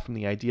Ballotball from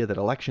the idea that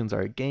elections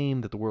are a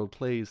game that the world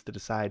plays to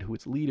decide who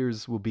its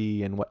leaders will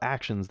be and what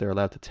actions they're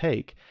allowed to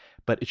take,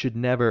 but it should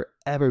never,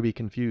 ever be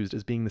confused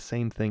as being the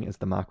same thing as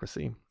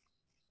democracy.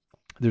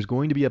 There's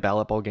going to be a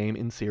Ballotball game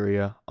in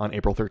Syria on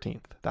April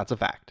 13th. That's a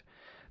fact.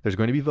 There's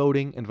going to be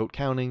voting and vote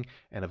counting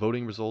and a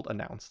voting result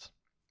announced.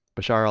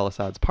 Bashar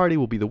al-Assad's party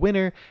will be the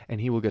winner,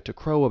 and he will get to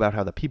crow about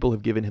how the people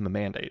have given him a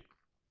mandate.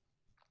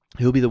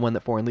 He'll be the one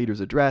that foreign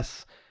leaders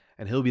address,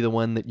 and he'll be the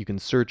one that you can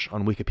search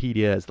on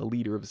Wikipedia as the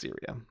leader of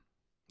Syria.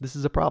 This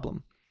is a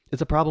problem.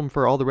 It's a problem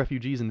for all the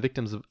refugees and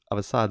victims of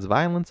Assad's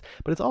violence,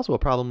 but it's also a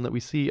problem that we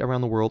see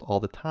around the world all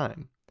the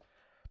time.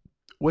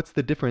 What's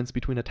the difference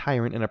between a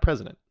tyrant and a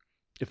president?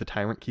 If the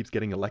tyrant keeps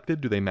getting elected,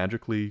 do they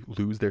magically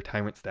lose their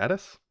tyrant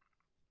status?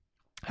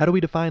 How do we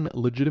define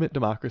legitimate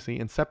democracy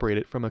and separate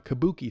it from a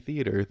kabuki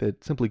theater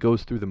that simply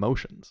goes through the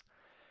motions?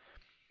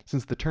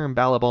 Since the term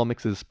Ballotball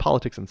mixes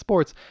politics and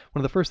sports, one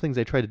of the first things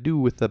I tried to do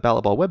with the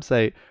Ballotball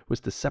website was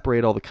to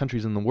separate all the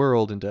countries in the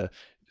world into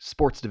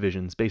sports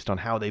divisions based on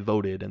how they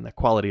voted and the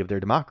quality of their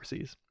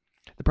democracies.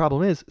 The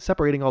problem is,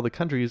 separating all the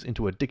countries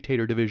into a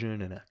dictator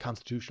division and a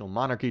constitutional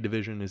monarchy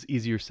division is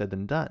easier said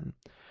than done.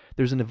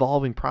 There's an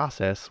evolving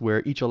process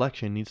where each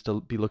election needs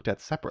to be looked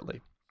at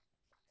separately.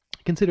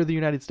 Consider the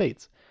United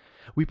States.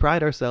 We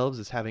pride ourselves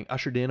as having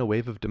ushered in a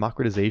wave of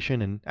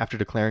democratization and after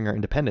declaring our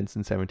independence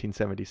in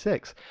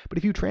 1776. But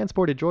if you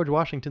transported George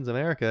Washington's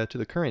America to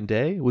the current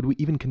day, would we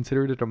even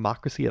consider it a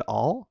democracy at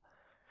all?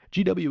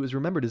 GW is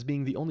remembered as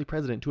being the only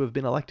president to have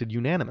been elected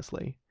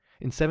unanimously.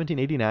 In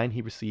 1789,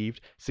 he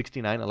received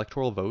 69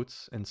 electoral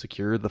votes and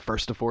secured the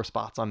first of 4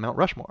 spots on Mount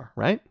Rushmore,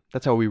 right?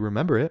 That's how we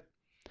remember it.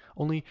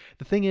 Only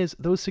the thing is,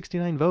 those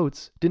 69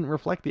 votes didn't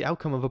reflect the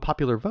outcome of a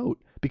popular vote,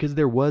 because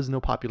there was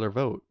no popular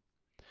vote.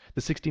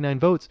 The 69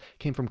 votes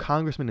came from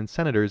congressmen and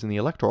senators in the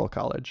Electoral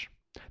College.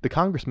 The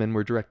congressmen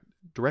were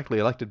directly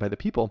elected by the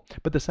people,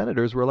 but the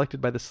senators were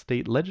elected by the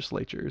state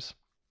legislatures.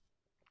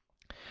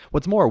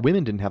 What's more,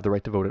 women didn't have the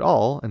right to vote at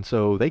all, and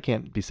so they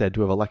can't be said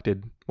to have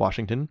elected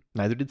Washington.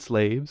 Neither did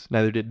slaves,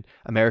 neither did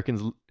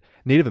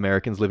Native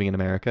Americans living in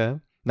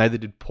America, neither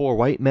did poor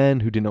white men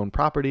who didn't own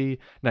property,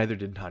 neither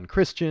did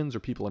non-Christians or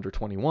people under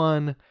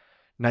 21,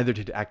 neither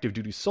did active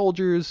duty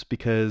soldiers,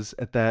 because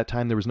at that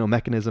time there was no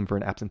mechanism for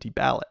an absentee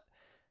ballot.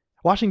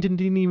 Washington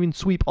didn't even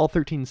sweep all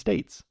 13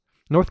 states.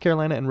 North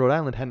Carolina and Rhode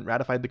Island hadn't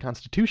ratified the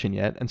Constitution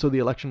yet, and so the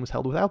election was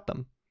held without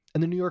them.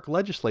 And the New York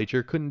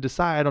legislature couldn't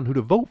decide on who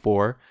to vote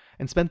for,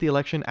 and spent the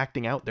election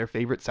acting out their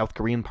favorite South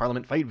Korean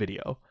Parliament fight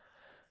video.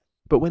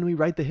 But when we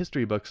write the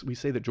history books, we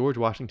say that George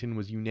Washington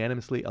was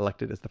unanimously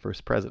elected as the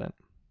first president.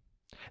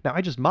 Now,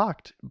 I just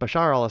mocked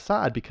Bashar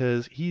al-Assad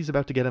because he's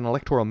about to get an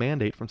electoral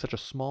mandate from such a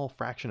small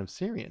fraction of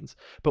Syrians.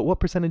 But what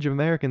percentage of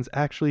Americans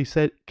actually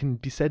can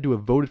be said to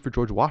have voted for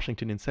George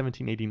Washington in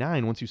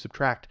 1789 once you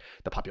subtract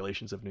the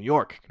populations of New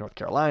York, North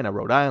Carolina,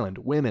 Rhode Island,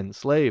 women,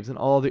 slaves, and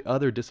all the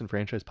other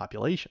disenfranchised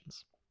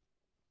populations?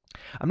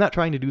 I'm not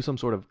trying to do some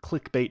sort of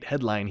clickbait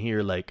headline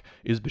here like,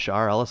 is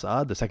Bashar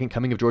al-Assad the second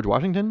coming of George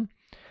Washington?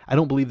 I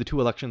don't believe the two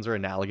elections are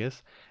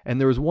analogous, and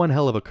there was one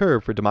hell of a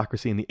curve for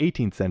democracy in the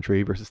 18th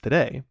century versus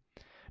today.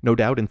 No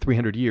doubt in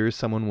 300 years,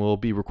 someone will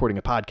be recording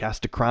a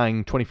podcast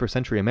decrying 21st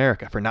century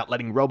America for not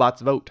letting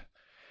robots vote.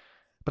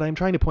 But I am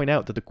trying to point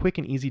out that the quick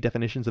and easy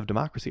definitions of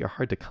democracy are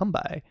hard to come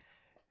by.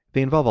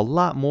 They involve a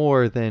lot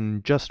more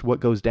than just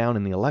what goes down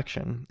in the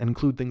election, and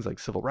include things like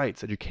civil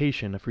rights,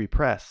 education, a free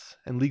press,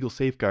 and legal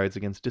safeguards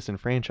against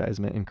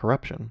disenfranchisement and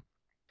corruption.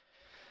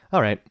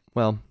 Alright,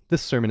 well,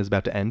 this sermon is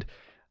about to end.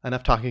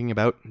 Enough talking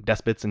about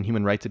despots and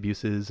human rights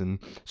abuses and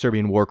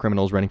Serbian war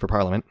criminals running for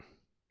parliament.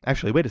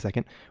 Actually, wait a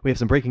second. We have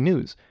some breaking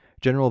news.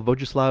 General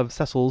Vojislav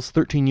Sesel's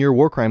 13-year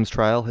war crimes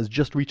trial has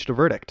just reached a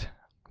verdict.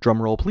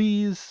 Drum roll,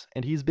 please.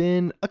 And he's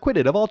been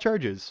acquitted of all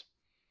charges.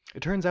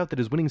 It turns out that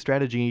his winning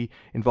strategy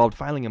involved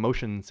filing a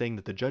motion saying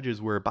that the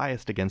judges were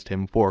biased against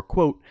him for,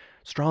 quote,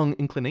 strong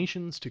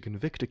inclinations to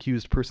convict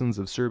accused persons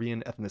of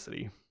Serbian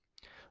ethnicity.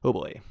 Oh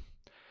boy.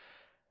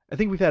 I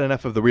think we've had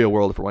enough of the real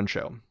world for one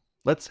show.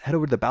 Let's head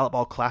over to the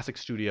Ballotball Classic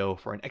Studio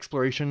for an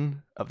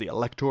exploration of the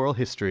electoral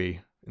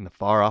history in the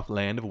far-off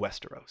land of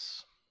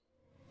Westeros.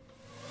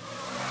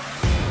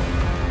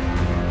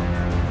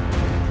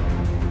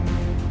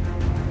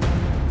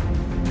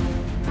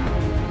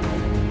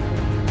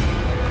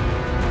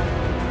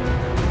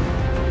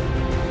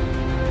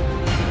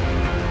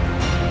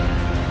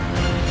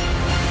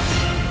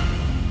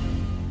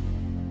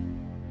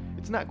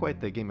 It's not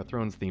quite the Game of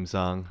Thrones theme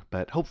song,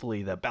 but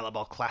hopefully the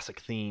Ballotball Classic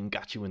theme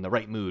got you in the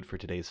right mood for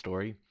today's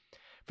story.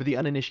 For the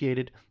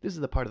uninitiated, this is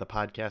the part of the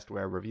podcast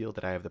where I reveal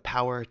that I have the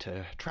power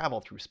to travel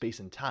through space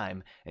and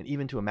time, and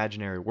even to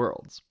imaginary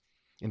worlds.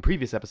 In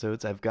previous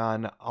episodes, I've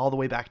gone all the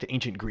way back to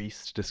ancient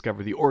Greece to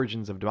discover the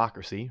origins of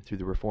democracy through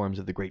the reforms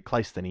of the Great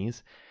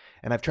Cleisthenes,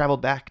 and I've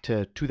traveled back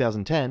to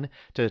 2010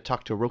 to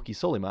talk to Roki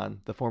Soliman,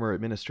 the former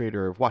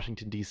administrator of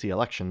Washington, D.C.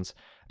 elections,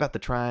 about the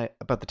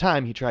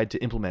time he tried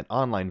to implement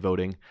online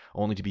voting,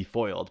 only to be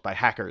foiled by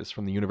hackers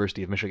from the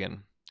University of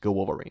Michigan. Go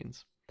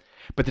Wolverines.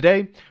 But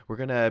today, we're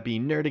going to be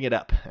nerding it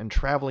up and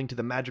traveling to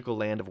the magical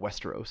land of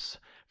Westeros,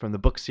 from the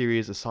book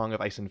series A Song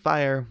of Ice and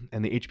Fire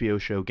and the HBO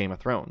show Game of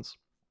Thrones.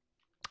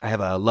 I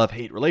have a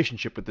love-hate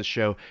relationship with this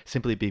show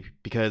simply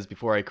because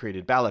before I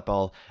created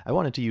Ballotball, I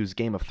wanted to use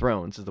Game of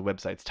Thrones as the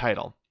website's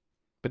title.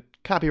 But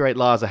copyright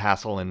law is a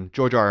hassle, and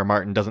George R. R.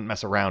 Martin doesn't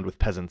mess around with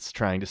peasants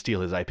trying to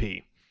steal his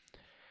IP.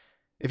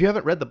 If you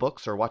haven't read the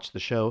books or watched the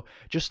show,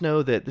 just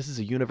know that this is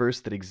a universe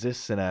that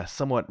exists in a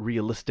somewhat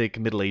realistic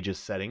Middle Ages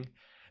setting.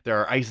 There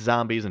are ice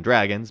zombies and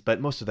dragons,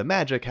 but most of the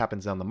magic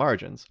happens on the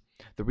margins.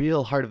 The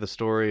real heart of the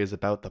story is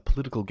about the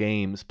political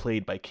games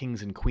played by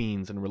kings and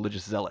queens and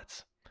religious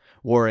zealots.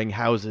 Warring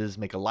houses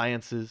make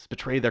alliances,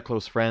 betray their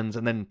close friends,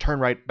 and then turn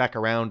right back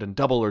around and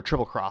double or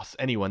triple cross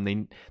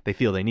anyone they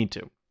feel they need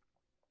to.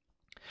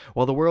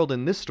 While the world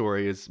in this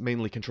story is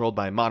mainly controlled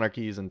by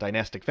monarchies and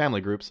dynastic family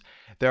groups,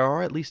 there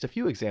are at least a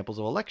few examples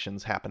of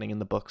elections happening in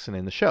the books and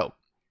in the show.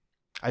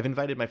 I've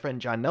invited my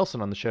friend John Nelson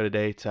on the show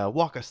today to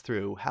walk us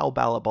through how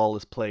Ballotball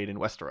is played in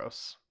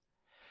Westeros.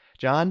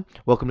 John,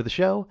 welcome to the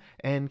show,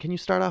 and can you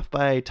start off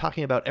by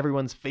talking about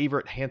everyone's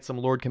favorite handsome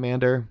Lord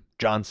Commander,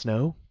 Jon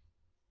Snow?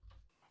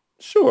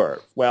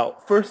 Sure. Well,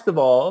 first of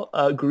all,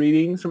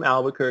 greetings from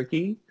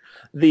Albuquerque,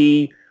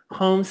 the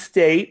home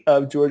state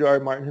of George R. R.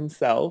 Martin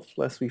himself,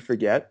 lest we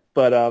forget.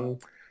 But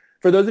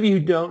for those of you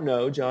who don't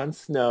know, Jon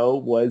Snow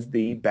was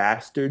the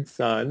bastard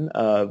son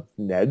of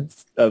Ned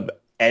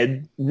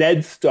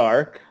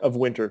Stark of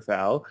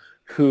Winterfell,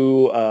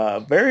 who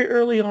very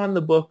early on in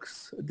the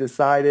books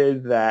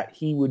decided that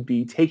he would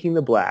be taking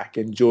the black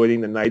and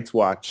joining the Night's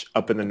Watch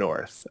up in the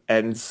north.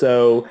 And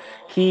so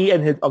he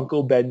and his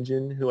uncle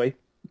Benjen, who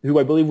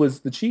I believe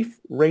was the chief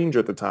ranger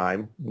at the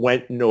time,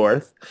 went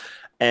north.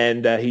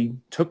 And he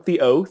took the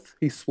oath,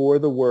 he swore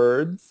the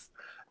words,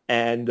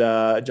 and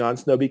Jon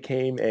Snow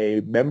became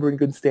a member in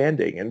good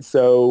standing. And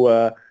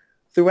so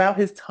throughout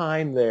his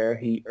time there,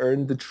 he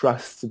earned the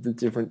trust of the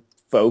different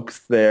folks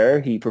there.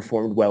 He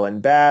performed well in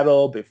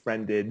battle,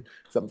 befriended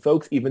some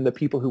folks, even the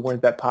people who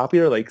weren't that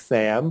popular, like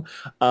Sam.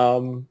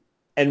 And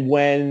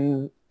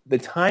when the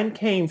time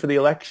came for the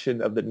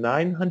election of the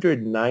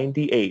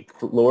 998th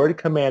Lord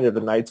Commander of the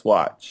Night's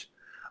Watch,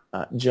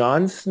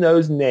 Jon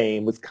Snow's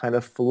name was kind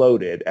of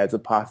floated as a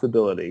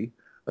possibility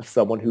of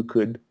someone who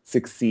could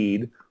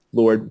succeed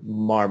Lord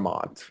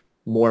Mormont.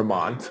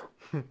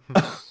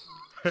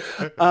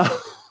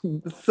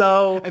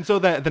 So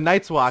the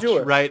Night's Watch,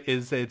 sure. Right?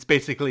 It's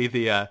basically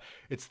the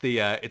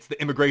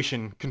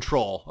immigration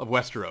control of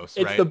Westeros,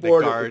 it's right? The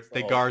border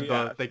They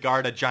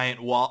guard a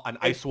giant wall, an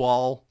ice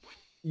wall.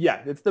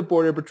 Yeah, it's the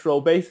border patrol.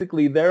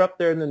 Basically, they're up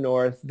there in the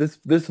north.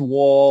 This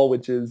wall,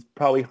 which is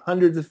probably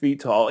hundreds of feet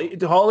tall,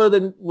 taller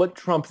than what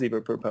Trump's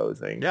even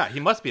proposing. Yeah, he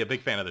must be a big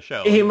fan of the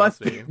show. He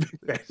must be.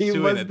 He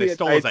suing must that be they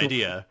stole his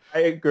idea. I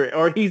agree.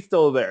 Or he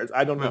stole theirs.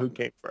 I don't know who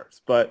came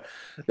first. But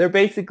they're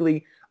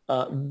basically,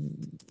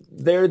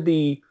 they're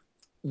the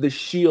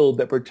shield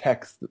that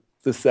protects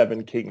the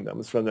Seven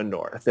Kingdoms from the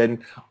north.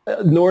 And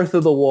north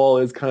of the wall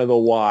is kind of the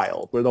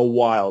wild, where the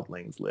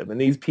wildlings live.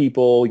 And these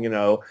people,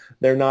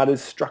 they're not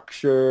as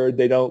structured.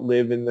 They don't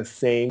live in the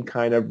same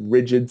kind of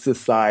rigid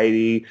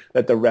society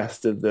that the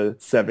rest of the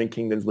Seven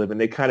Kingdoms live in.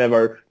 They kind of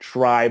are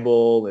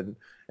tribal and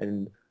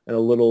a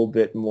little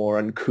bit more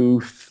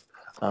uncouth.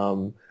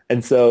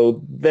 And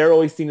so they're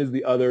always seen as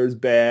the others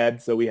bad.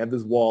 So we have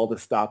this wall to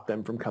stop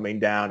them from coming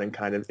down and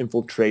kind of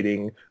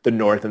infiltrating the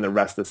north and the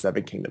rest of the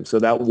Seven Kingdoms. So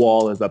that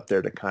wall is up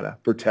there to kind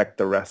of protect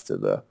the rest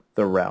of the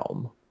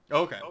realm.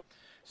 Okay.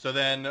 So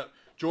then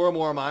Jorah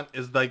Mormont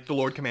is like the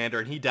Lord Commander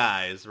and he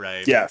dies,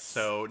 right? Yes.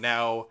 So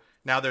now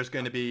there's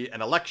going to be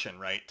an election,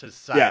 right? To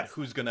decide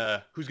who's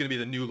gonna be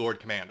the new Lord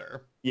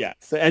Commander.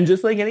 Yes. And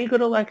just like any good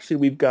election,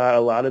 we've got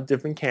a lot of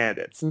different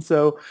candidates. And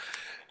so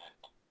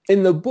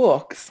in the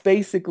books,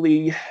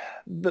 basically,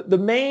 the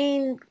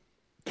main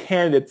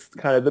candidates,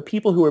 kind of the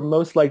people who were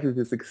most likely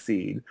to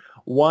succeed,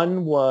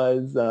 one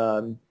was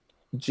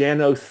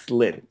Janos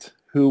Slynt,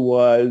 who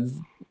was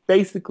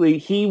basically,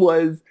 he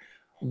was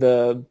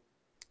the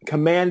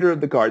commander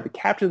of the guard, the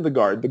captain of the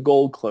guard, the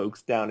Gold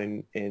Cloaks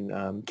down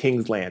in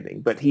King's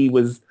Landing. But he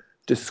was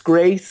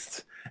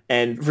disgraced.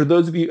 And for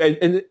those of you,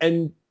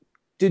 and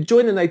to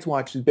join the Night's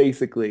Watch is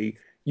basically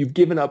you've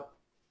given up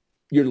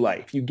your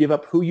life. You give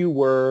up who you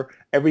were,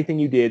 everything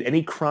you did,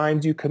 any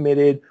crimes you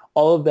committed,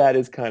 all of that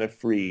is kind of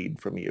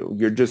freed from you.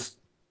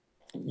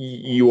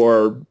 You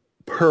are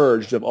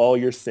purged of all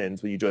your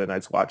sins when you join the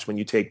Night's Watch, when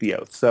you take the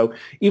oath. So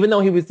even though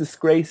he was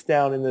disgraced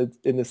down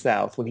in the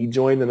South, when he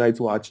joined the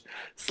Night's Watch,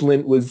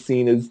 Slint was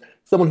seen as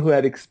someone who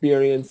had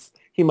experience.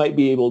 He might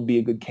be able to be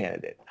a good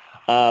candidate.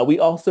 We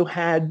also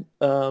had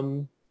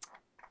Sir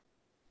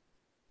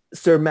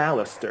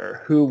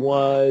Mallister, who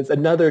was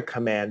another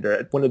commander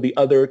at one of the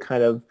other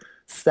kind of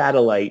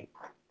satellite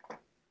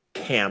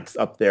camps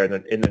up there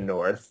in the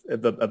north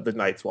of the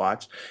Night's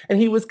Watch. And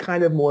he was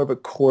kind of more of a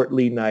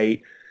courtly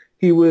knight.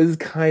 He was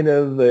kind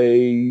of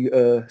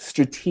a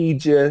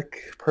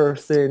strategic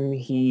person.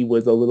 He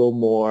was a little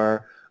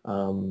more,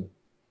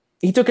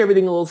 he took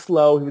everything a little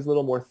slow. He was a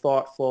little more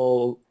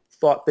thoughtful,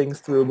 thought things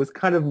through, was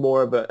kind of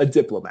more of a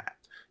diplomat.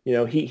 You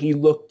know, he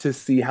looked to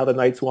see how the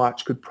Night's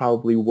Watch could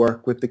probably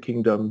work with the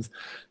kingdoms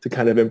to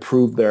kind of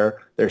improve their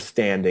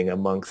standing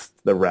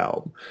amongst the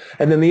realm.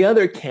 And then the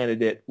other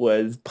candidate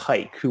was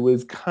Pike, who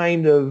was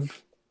kind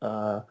of,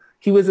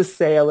 he was a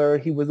sailor,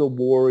 he was a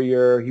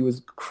warrior, he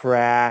was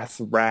crass,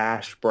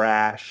 rash,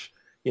 brash.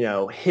 You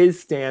know,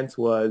 his stance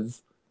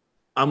was,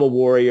 I'm a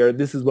warrior,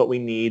 this is what we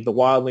need, the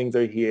wildlings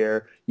are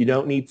here, you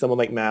don't need someone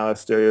like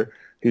Mallister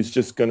who's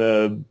just going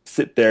to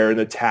sit there in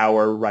the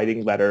tower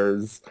writing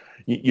letters.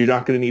 You're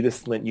not going to need a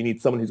Slint. You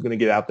need someone who's going to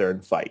get out there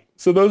and fight.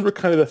 So those were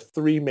kind of the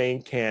three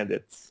main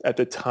candidates at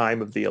the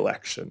time of the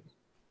election.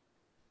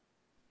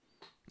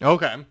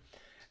 Okay.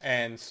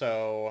 And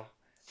so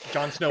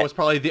Jon Snow was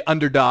probably the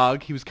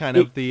underdog. He was kind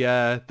of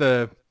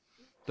the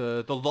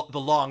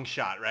long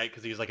shot, right?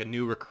 Because he was like a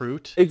new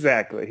recruit.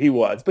 Exactly, he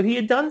was. But he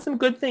had done some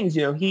good things.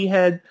 You know, he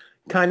had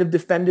kind of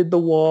defended the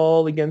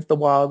wall against the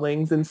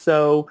wildlings. And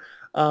so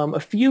a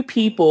few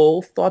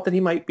people thought that he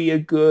might be a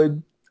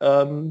good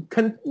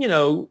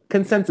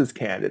consensus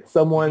candidate,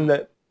 someone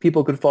that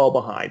people could fall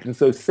behind. And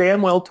so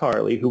Samwell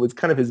Tarly, who was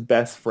kind of his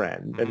best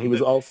friend, and he was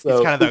also...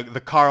 He's kind of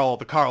the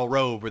Karl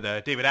Rove or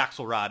the David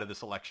Axelrod of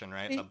this election,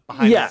 right? The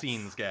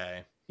behind-the-scenes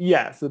guy.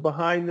 Yes, the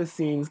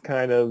behind-the-scenes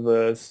kind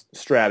of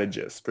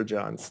strategist for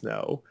Jon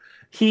Snow.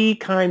 He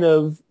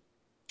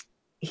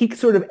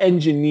sort of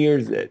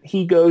engineers it.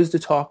 He goes to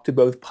talk to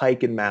both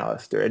Pike and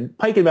Mallister. And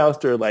Pike and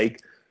Mallister are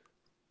like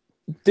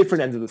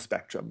different ends of the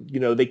spectrum. You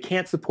know, they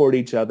can't support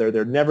each other.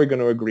 They're never going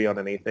to agree on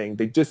anything.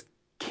 They just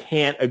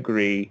can't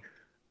agree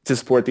to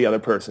support the other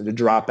person, to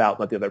drop out and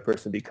let the other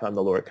person become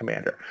the Lord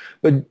Commander.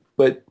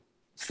 But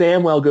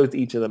Samwell goes to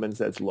each of them and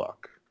says,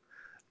 look,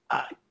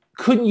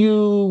 couldn't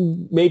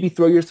you maybe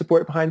throw your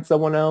support behind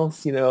someone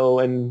else? You know,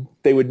 and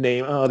they would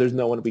name, there's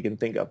no one we can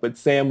think of. But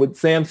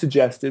Sam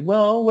suggested,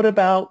 well, what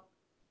about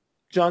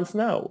Jon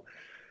Snow?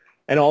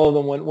 And all of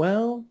them went,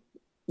 well,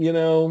 you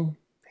know,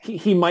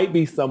 he might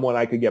be someone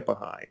I could get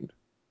behind.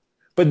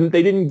 But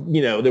they didn't,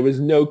 you know, there was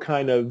no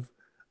kind of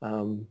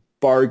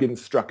bargain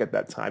struck at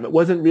that time. It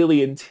wasn't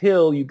really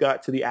until you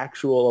got to the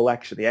actual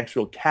election, the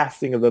actual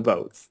casting of the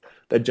votes,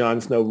 that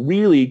Jon Snow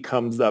really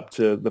comes up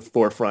to the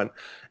forefront.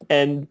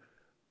 And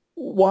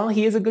while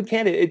he is a good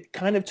candidate, it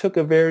kind of took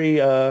a very,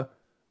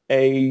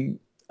 an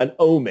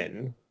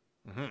omen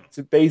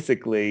to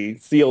basically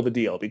seal the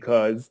deal,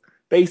 because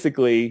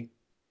basically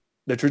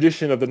the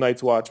tradition of the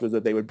Night's Watch was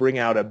that they would bring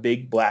out a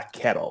big black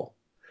kettle,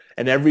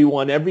 and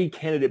every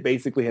candidate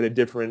basically had a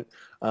different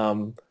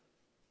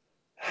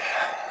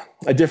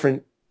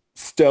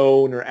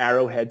stone or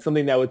arrowhead,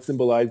 something that would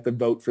symbolize the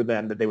vote for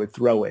them that they would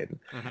throw in.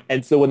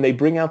 And so when they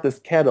bring out this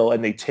kettle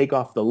and they take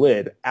off the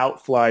lid,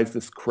 out flies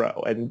this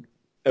crow.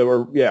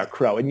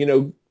 Crow. And, you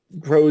know,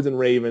 crows and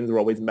ravens were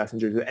always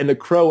messengers. And the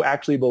crow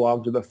actually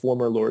belonged to the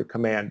former Lord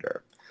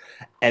Commander.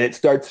 And it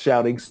starts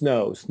shouting,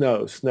 snow,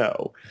 snow,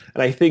 snow.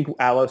 And I think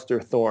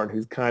Alistair Thorne,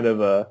 who's kind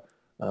of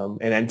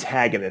an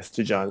antagonist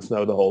to Jon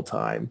Snow the whole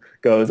time,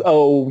 goes,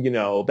 oh, you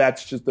know,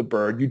 that's just a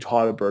bird. You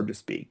taught a bird to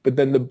speak. But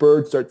then the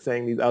bird starts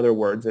saying these other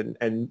words,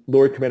 and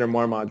Lord Commander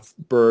Marmont's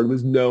bird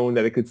was known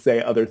that it could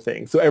say other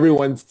things. So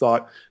everyone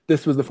thought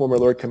this was the former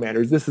Lord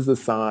Commander's. This is a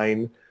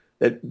sign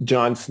that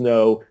Jon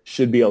Snow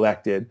should be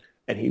elected,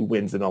 and he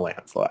wins in a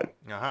landslide.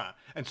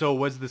 And so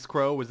was this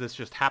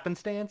just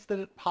happenstance that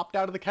it popped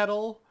out of the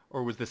kettle?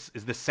 Or is this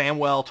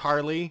Samwell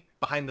Tarly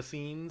behind the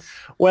scenes?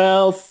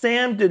 Well,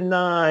 Sam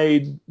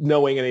denied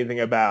knowing anything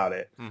about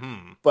it.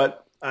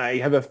 But I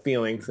have a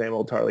feeling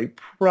Samwell Tarly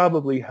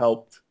probably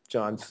helped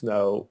Jon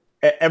Snow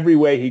every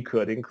way he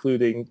could,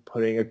 including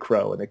putting a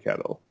crow in a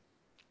kettle.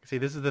 See,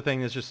 this is the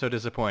thing that's just so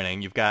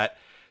disappointing. You've got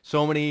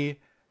so many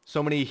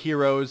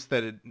heroes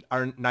that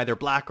are neither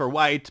black or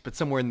white, but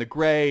somewhere in the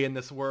gray in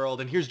this world.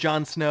 And here's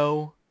Jon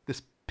Snow,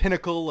 this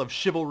pinnacle of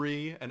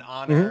chivalry and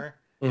honor.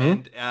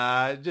 And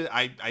I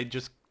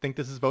just think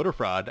this is voter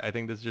fraud. I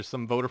think there's just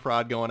some voter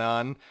fraud going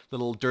on.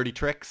 Little dirty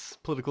tricks,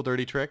 political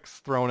dirty tricks,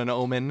 throwing an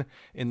omen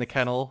in the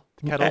kettle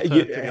to get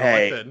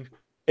elected.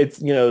 it's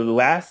the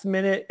last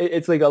minute.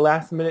 It's like a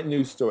last minute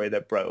news story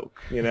that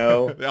broke.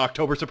 The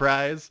October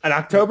surprise. An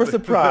October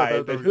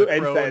surprise, The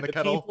and crow in said the the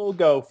kettle. people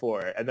go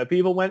for it, and the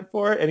people went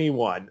for it, and he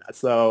won.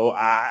 So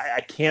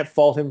I can't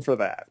fault him for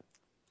that.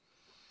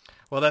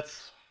 Well,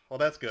 that's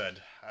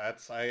good.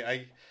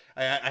 I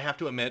have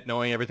to admit,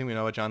 knowing everything we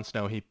know about Jon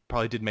Snow, he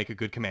probably did make a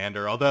good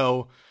commander.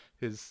 Although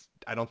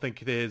I don't think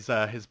his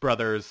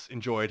brothers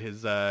enjoyed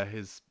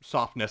his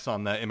softness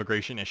on the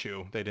immigration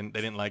issue. They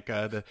didn't like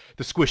the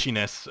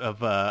squishiness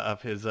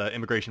of his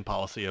immigration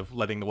policy of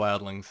letting the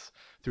wildlings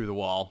through the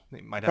wall.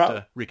 They might have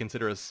to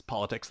reconsider his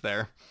politics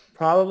there.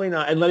 Probably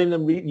not, and letting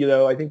them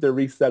I think they're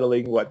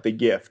resettling the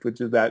gift,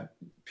 which is that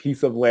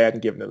piece of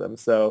land given to them.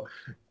 So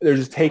they're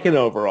just taken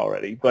over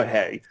already. But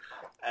hey,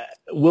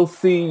 we'll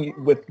see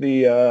with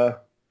the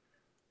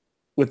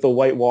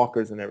White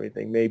Walkers and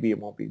everything. Maybe it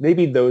won't be.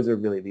 Maybe those are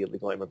really the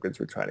illegal immigrants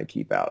we're trying to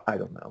keep out. I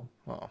don't know.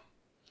 Oh.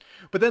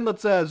 But then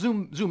let's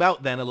zoom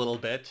out then a little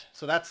bit.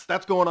 So that's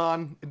going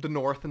on in the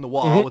north in the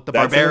wall with the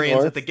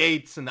barbarians at the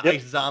gates and the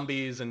ice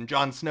zombies and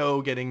Jon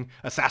Snow getting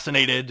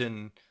assassinated,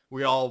 and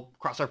we all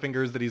cross our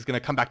fingers that he's going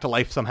to come back to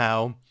life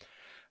somehow.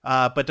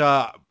 But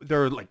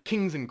there are like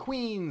kings and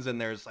queens,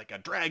 and there's like a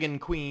dragon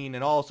queen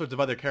and all sorts of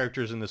other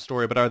characters in this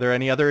story. But are there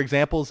any other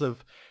examples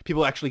of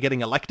people actually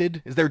getting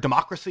elected? Is there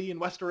democracy in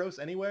Westeros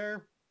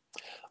anywhere?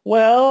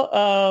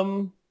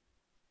 Well,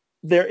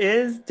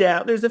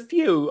 there's a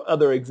few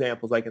other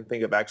examples I can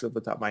think of actually off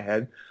the top of my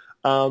head.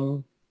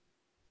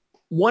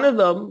 One of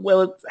them,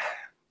 well, it's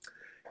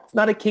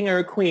not a king or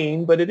a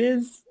queen, but it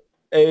is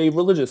a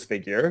religious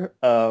figure.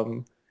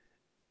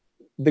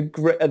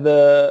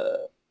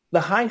 The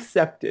High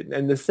Septon,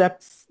 and the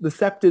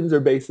Septons are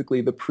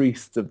basically the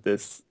priests of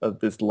this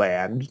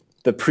land,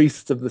 the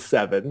priests of the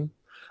Seven.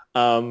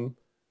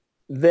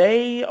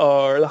 The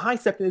High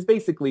Septon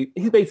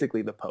he's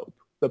basically the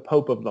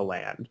Pope of the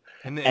land.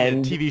 And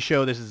in the TV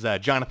show, this is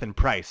Jonathan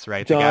Pryce,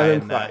 right?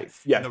 Jonathan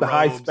Pryce, yes, the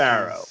High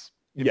Sparrow.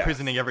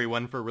 Imprisoning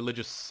everyone for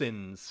religious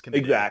sins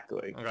committed.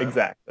 Exactly, okay.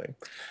 Exactly.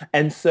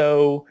 And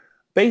so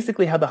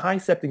basically how the High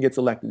Septon gets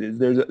elected is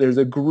there's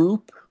a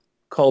group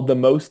called the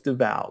Most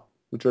Devout,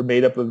 which are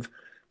made up of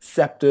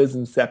septas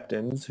and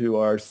septons who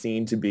are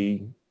seen to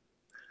be,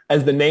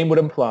 as the name would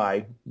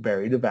imply,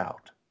 very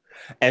devout.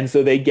 And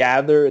so they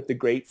gather at the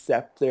Great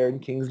Sept there in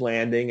King's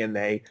Landing, and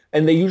they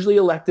usually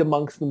elect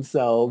amongst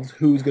themselves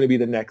who's going to be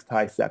the next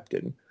High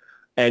Septon.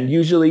 And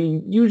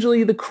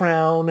usually the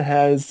crown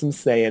has some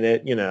say in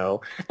it,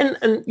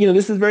 And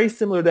this is very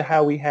similar to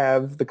how we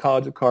have the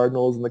College of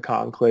Cardinals and the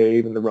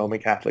Conclave and the Roman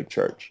Catholic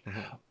Church. Mm-hmm.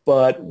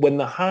 But when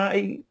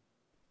the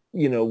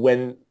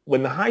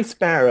when the High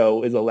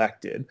Sparrow is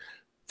elected,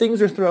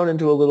 things are thrown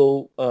into a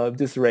little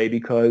disarray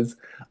because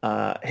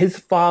his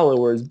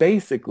followers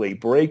basically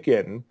break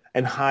in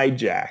and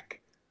hijack,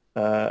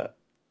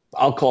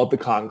 I'll call it the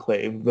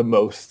Conclave, the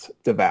Most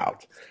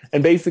Devout.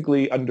 And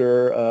basically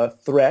under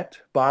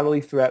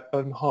bodily threat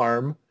and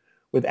harm,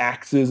 with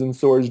axes and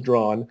swords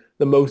drawn,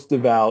 the Most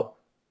Devout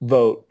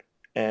vote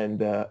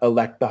and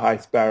elect the High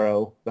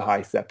Sparrow, the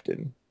High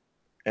Septon.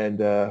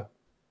 And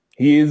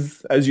he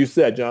is, as you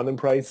said, Jonathan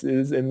Pryce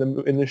is in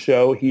the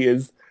show. He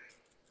is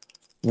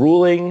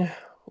ruling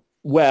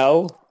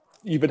well.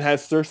 Even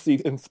has Cersei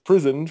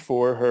imprisoned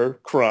for her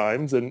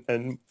crimes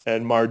and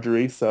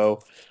Marjorie. So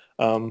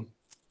I'm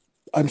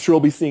sure we'll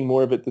be seeing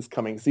more of it this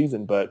coming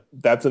season. But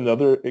that's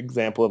another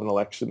example of an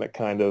election that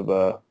kind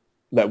of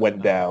that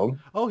went down.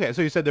 Okay,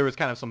 so you said there was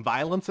kind of some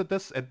violence at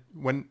this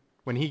when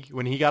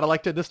he got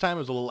elected this time.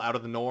 It was a little out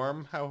of the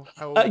norm.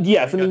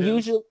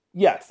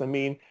 Yes, I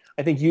mean,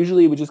 I think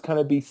usually it would just kind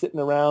of be sitting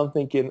around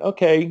thinking,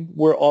 okay,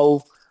 we're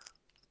all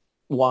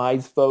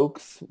wise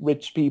folks,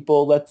 rich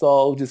people. Let's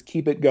all just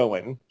keep it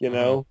going,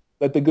 mm-hmm.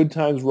 Let the good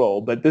times roll.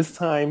 But this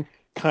time,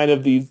 kind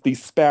of these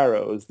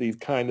sparrows, these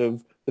kind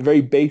of the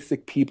very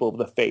basic people of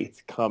the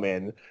faith come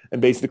in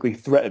and basically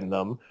threaten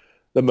them,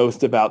 the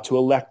Most Devout, to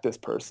elect this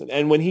person.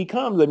 And when he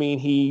comes, I mean,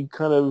 he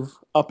kind of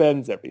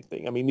upends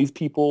everything. I mean, these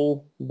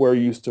people were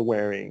used to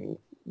wearing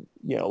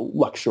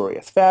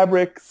luxurious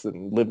fabrics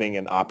and living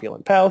in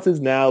opulent palaces.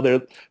 Now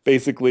they're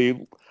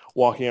basically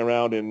walking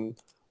around in,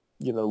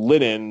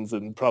 linens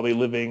and probably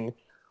living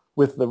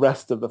with the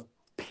rest of the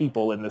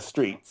people in the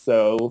streets.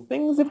 So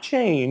things have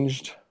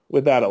changed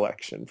with that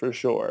election for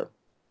sure.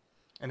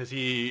 And is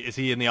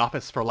he in the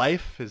office for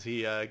life? Is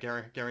he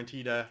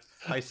guaranteed a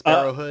High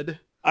Sparrowhood?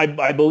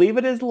 I believe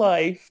it is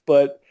life,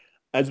 but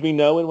as we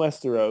know in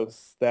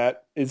Westeros,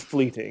 that is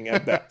fleeting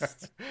at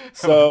best.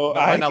 So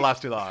might not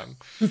last too long.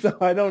 So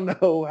I don't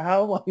know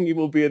how long he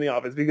will be in the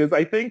office, because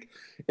I think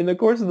in the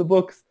course of the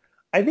books,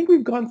 I think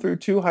we've gone through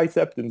 2 High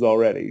Septons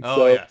already. Oh,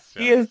 so yes.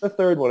 He is the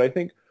third one. I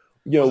think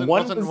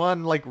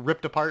one like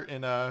ripped apart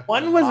in a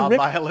one was mob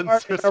ripped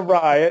violence apart in a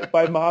riot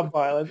by mob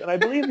violence, and I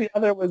believe the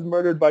other was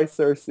murdered by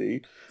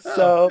Cersei.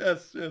 So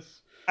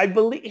yes. I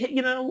believe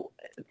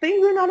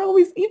things are not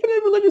always, even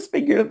a religious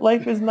figure,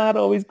 life is not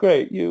always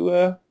great.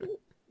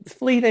 It's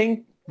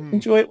fleeting.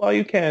 Enjoy it while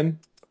you can.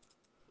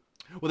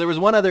 Well, there was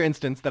one other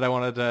instance that I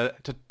wanted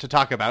to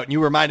talk about, and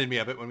you reminded me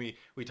of it when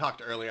we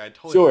talked earlier. I'd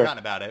totally forgotten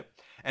about it.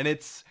 And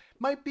it's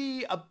might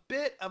be a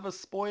bit of a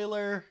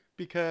spoiler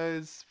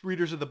because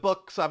readers of the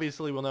books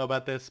obviously will know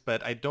about this,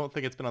 but I don't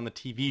think it's been on the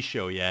TV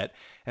show yet.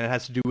 And it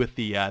has to do with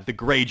the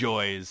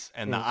Greyjoys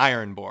and the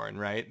Ironborn,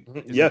 right?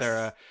 Isn't there Yes.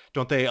 a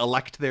don't they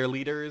elect their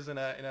leaders in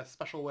a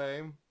special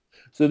way?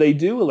 So they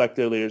do elect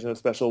their leaders in a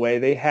special way.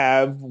 They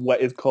have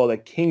what is called a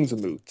king's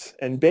moot.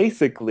 And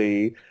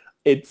basically,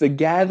 it's a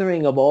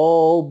gathering of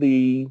all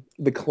the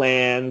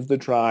clans, the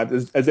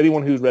tribes. As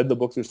anyone who's read the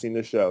books or seen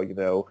the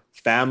show,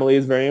 family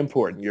is very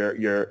important.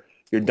 Your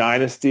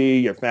dynasty,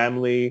 your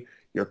family,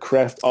 your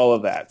crest, all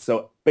of that.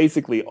 So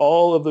basically,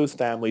 all of those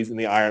families in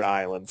the Iron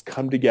Islands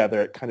come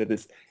together at kind of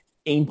this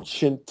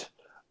ancient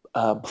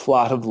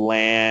plot of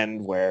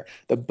land where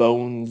the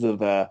bones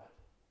of a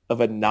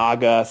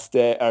Naga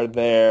are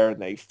there,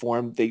 and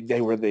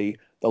they were the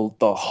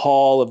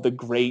hall of the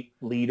great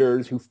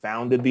leaders who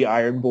founded the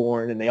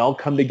Ironborn, and they all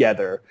come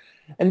together.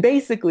 And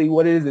basically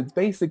what it is, it's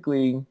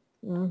basically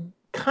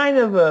kind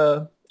of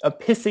a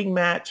pissing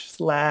match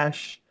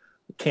slash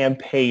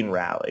campaign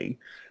rally.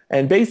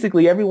 And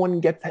basically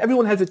everyone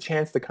has a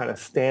chance to kind of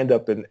stand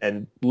up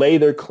and lay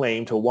their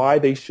claim to why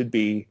they should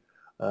be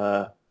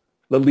the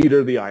leader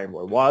of the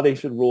Ironborn, why they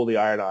should rule the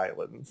Iron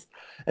Islands.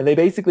 And they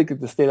basically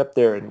get to stand up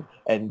there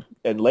and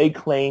lay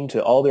claim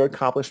to all their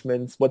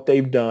accomplishments, what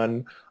they've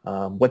done,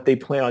 what they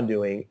plan on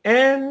doing,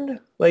 and,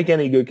 like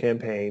any good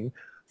campaign,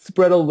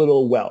 spread a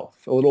little wealth,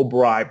 a little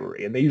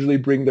bribery. And they usually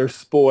bring their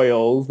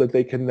spoils that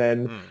they can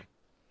then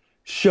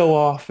show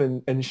off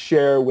and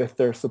share with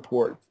their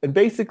support. And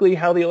basically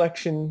how the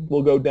election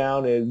will go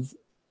down is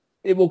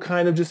it will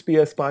kind of just be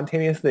a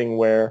spontaneous thing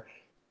where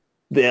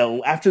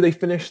after they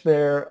finish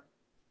their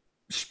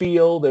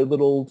spiel, their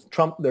little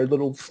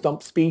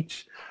stump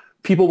speech,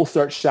 people will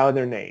start shouting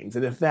their names.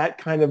 And if that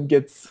kind of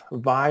gets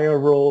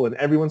viral and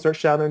everyone starts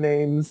shouting their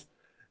names,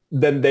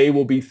 then they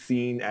will be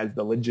seen as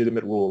the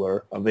legitimate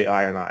ruler of the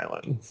Iron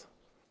Islands.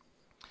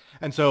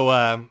 And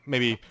so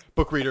maybe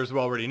book readers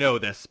will already know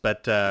this,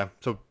 but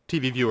so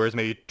TV viewers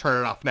maybe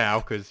turn it off now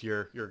because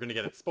you're going to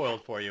get it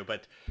spoiled for you.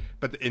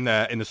 But in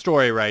the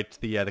story, right,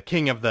 the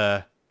king of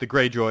the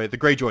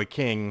Greyjoy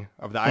king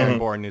of the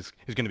Ironborn is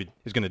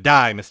going to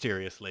die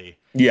mysteriously.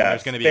 Yeah,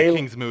 there's going to be a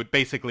king's moot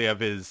basically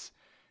of his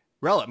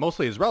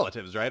mostly his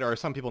relatives, right? Or are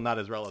some people not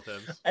his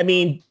relatives? I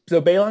mean,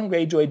 so Balon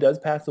Greyjoy does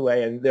pass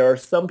away, and there are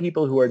some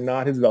people who are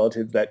not his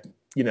relatives that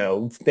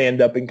stand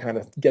up and kind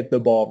of get the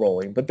ball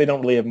rolling, but they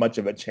don't really have much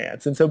of a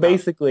chance. And so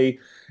basically,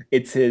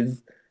 it's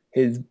his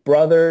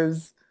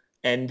brothers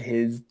and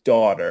his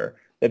daughter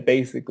that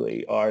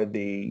basically are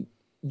the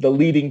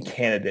leading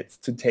candidates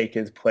to take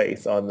his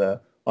place on the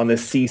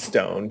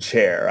Seastone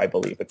chair, I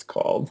believe it's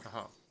called.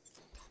 Uh-huh.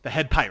 The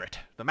head pirate,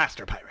 the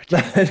master pirate. The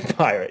head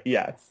pirate,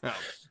 yes. Oh.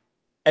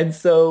 And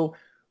so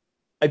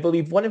I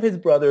believe one of his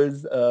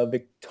brothers,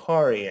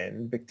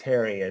 Victarion,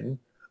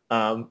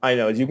 I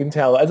know, as you can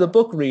tell, as a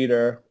book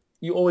reader,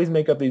 you always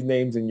make up these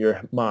names in your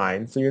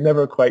mind, so you're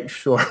never quite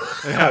sure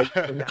how to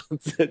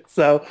pronounce it.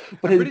 So,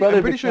 but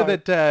I'm pretty sure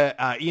that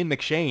Ian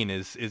McShane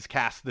is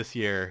cast this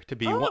year to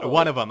be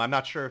one of them. I'm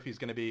not sure if he's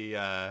going to be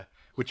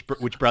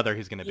which brother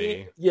he's going to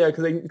be. Yeah,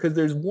 because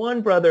there's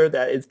one brother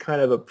that is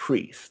kind of a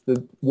priest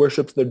that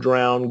worships the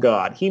drowned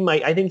god.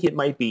 I think it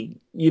might be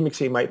Ian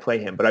McShane might play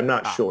him, but I'm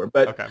not sure.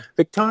 But okay.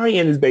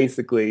 Victarion is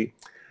basically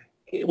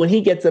when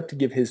he gets up to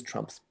give his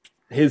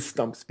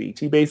stump speech.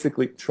 He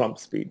basically Trump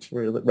speech,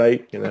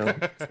 right?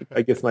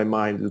 I guess my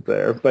mind is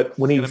there. But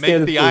when he's going to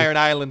make the Iron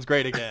Islands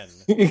great again.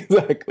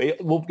 Exactly.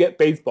 We'll get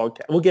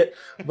we'll get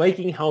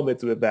Viking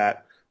helmets with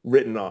that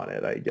written on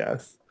it, I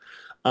guess.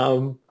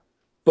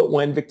 But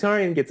when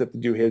Victarion gets up to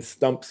do his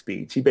stump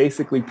speech, he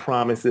basically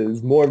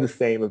promises more of the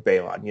same of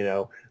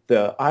Balon.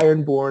 The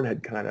Ironborn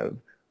had kind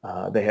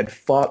of they had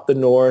fought the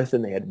North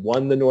and they had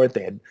won the North.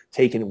 They had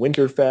taken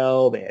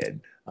Winterfell. They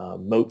had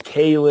Moat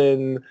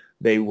Cailin.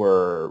 They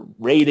were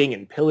raiding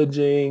and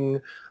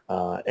pillaging,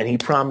 and he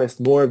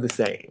promised more of the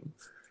same.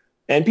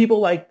 And people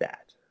like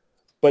that.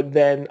 But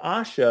then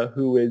Asha,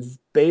 who is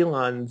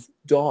Balon's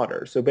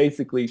daughter, so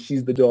basically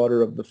she's the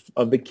daughter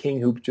of the king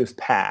who just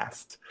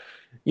passed,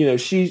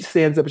 she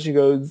stands up and she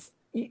goes,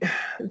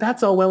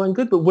 that's all well and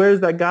good, but where's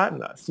that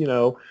gotten us?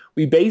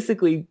 We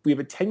have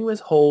a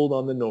tenuous hold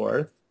on the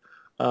North.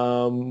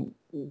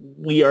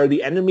 We are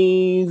the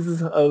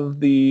enemies of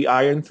the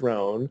Iron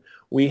Throne.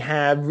 We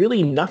have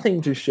really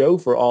nothing to show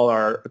for all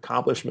our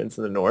accomplishments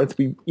in the North.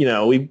 We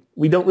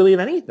don't really have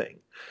anything.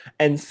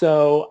 And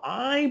so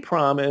I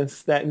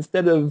promise that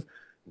instead of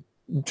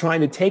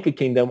trying to take a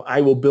kingdom,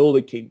 I will build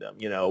a kingdom.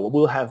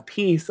 We'll have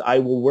peace. We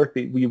will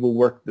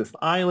work this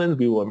island.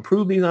 We will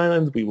improve these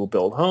islands. We will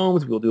build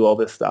homes. We will do all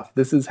this stuff.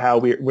 This is how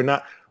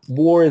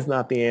war is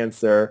not the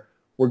answer.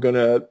 We're going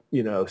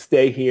to,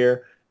 stay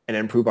here and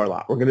improve our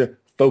lot. We're going to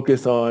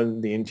focus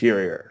on the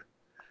interior.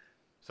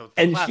 So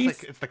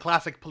it's the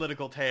classic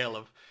political tale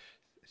of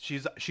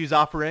she's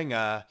offering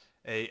a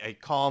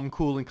calm,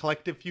 cool, and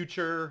collective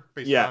future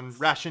based on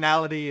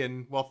rationality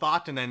and well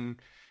thought, and then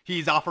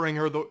he's offering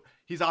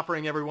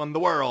everyone the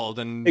world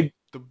and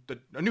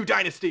a new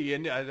dynasty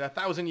and a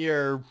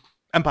 1,000-year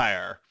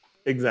empire.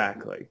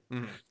 Exactly.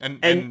 Mhm.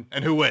 And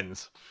And who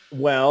wins?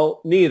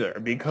 well, neither,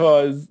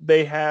 because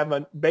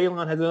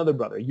Balon has another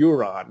brother,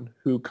 Euron,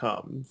 who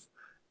comes,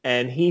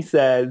 and he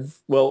says,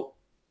 well,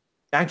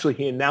 actually,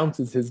 he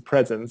announces his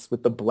presence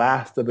with the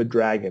blast of a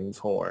dragon's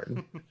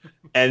horn,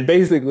 and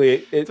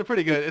basically, It's a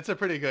pretty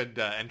good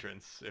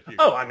entrance. If you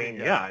oh, if I you can mean,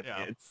 get yeah, it. I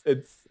Yeah. mean,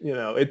 it's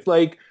it's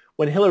like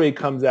when Hillary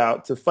comes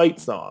out to fight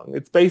song.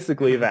 It's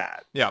basically Mhm.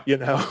 that, Yeah.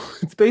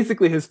 it's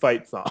basically his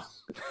fight song.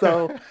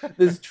 So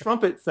this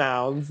trumpet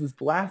sounds, this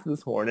blast,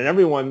 this horn, and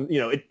everyone,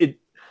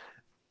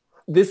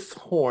 this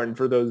horn,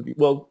 for those of you,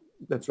 well,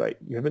 that's right,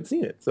 you haven't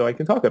seen it, so I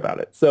can talk about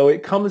it. So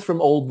it comes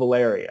from Old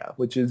Valyria,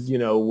 which is,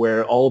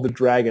 where all the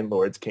dragon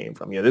lords came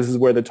from. This is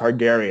where the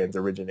Targaryens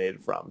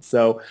originated from.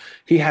 So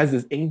he has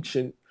this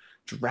ancient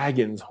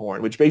dragon's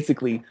horn, which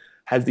basically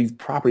has these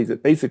properties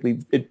that basically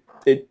it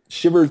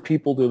shivers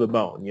people to the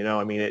bone.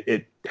 I mean,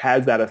 it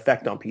has that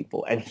effect on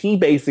people. And he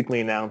basically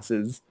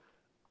announces,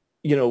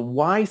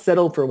 why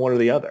settle for one or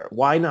the other?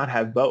 Why not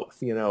have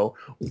both?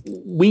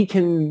 We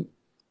can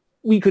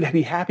we could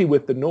be happy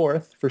with the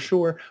North for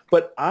sure,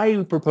 but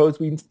I propose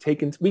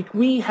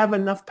we have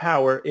enough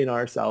power in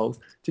ourselves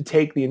to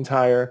take the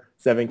entire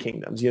Seven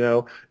Kingdoms.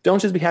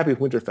 Don't just be happy with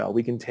Winterfell.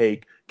 We can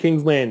take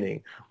King's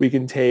Landing. We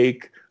can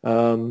take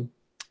Lannisport.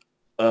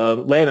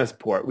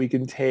 We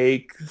can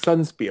take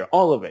Sunspear.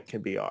 All of it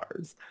can be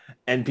ours.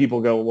 And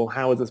people go, well,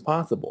 how is this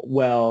possible?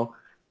 Well,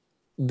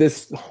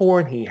 this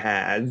horn he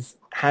has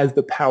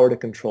the power to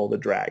control the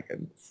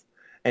dragons,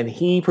 and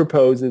he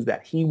proposes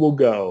that he will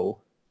go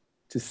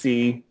to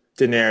see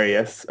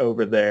Daenerys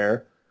over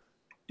there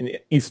in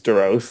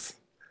Easteros.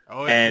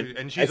 Oh, And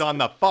and she's on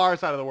the far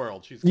side of the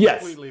world. She's yes,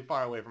 completely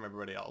far away from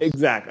everybody else.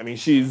 exactly. I mean,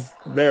 she's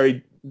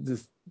very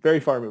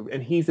far removed.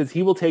 And he says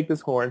he will take this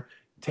horn,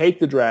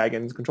 take the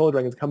dragons, control the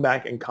dragons, come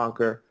back and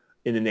conquer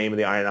in the name of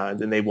the Iron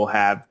Islands, and they will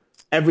have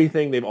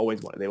everything they've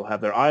always wanted. They will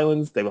have their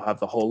islands. They will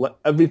have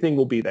everything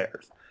will be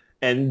theirs.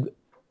 And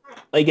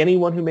like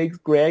anyone who makes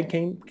grand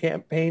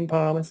campaign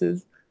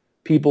promises,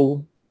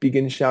 people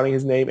begin shouting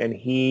his name, and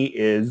he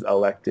is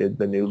elected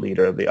the new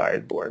leader of the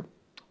Ironborn.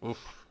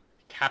 Oof.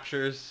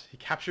 He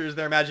captures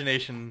their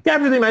imagination.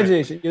 Capture the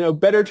imagination.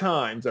 Better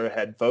times are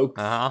ahead, folks.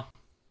 Uh-huh.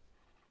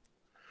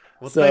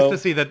 Well, it's So, nice to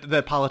see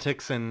that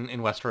politics in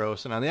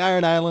Westeros and on the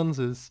Iron Islands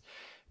is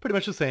pretty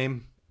much the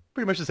same.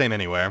 Pretty much the same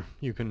anywhere.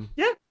 You can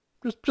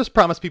just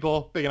promise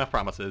people big enough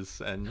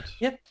promises and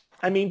yeah.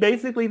 I mean,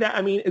 basically that.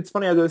 I mean, it's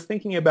funny. As I was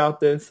thinking about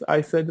this,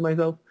 I said to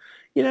myself,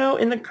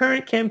 in the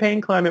current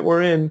campaign climate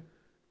we're in,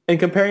 and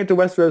comparing it to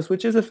Westeros,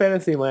 which is a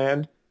fantasy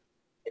land,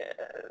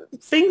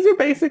 things are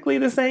basically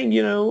the same.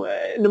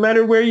 No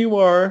matter where you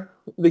are,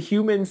 the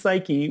human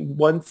psyche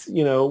wants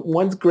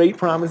great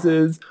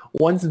promises,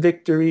 wants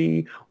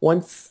victory,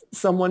 wants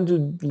someone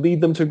to lead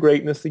them to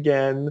greatness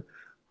again,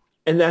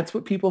 and that's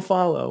what people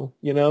follow.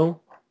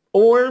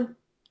 Or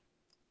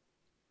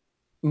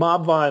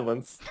mob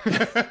violence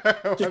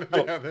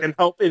can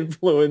help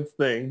influence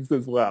things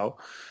as well.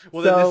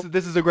 Well, so,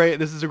 this is a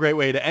great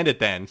way to end it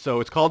then. So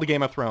it's called the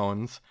Game of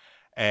Thrones,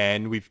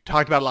 and we've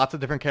talked about lots of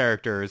different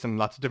characters and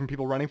lots of different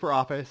people running for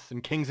office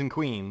and kings and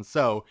queens.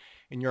 So,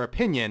 in your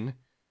opinion,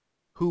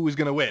 who is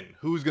going to win?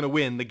 Who's going to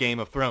win the Game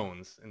of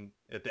Thrones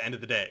at the end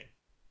of the day?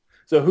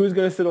 So who's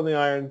going to sit on the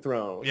Iron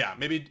Throne? Yeah,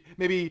 maybe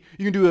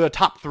you can do a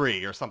top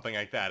 3 or something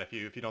like that if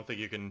you don't think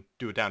you can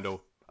do it down to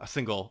a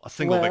single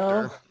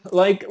victor.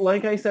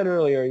 Like I said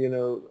earlier,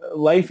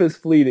 life is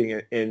fleeting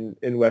in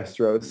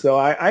Westeros. So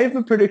I have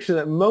a prediction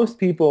that most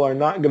people are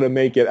not going to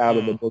make it out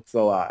of the books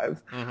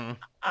alive.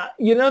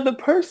 Mm-hmm. The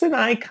person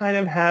I kind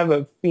of have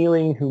a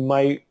feeling who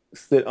might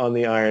sit on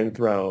the Iron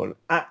Throne,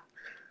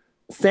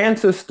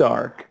 Sansa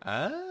Stark.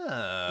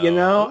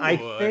 Oh,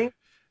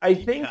 I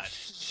think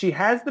she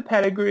has the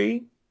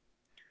pedigree.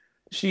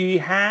 She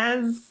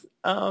has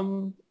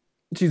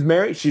she's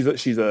married. She's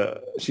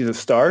a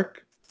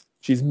Stark.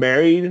 She's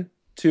married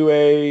to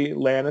a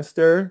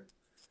Lannister.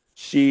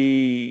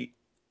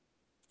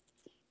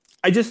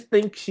 I just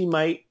think she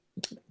might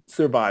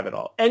survive it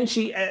all. And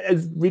she,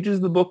 as readers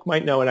of the book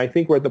might know, and I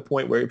think we're at the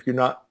point where if you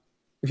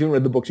haven't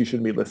read the books, you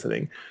shouldn't be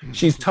listening.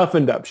 She's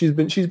toughened up. She's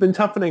been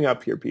toughening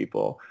up here,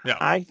 people. Yeah.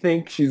 I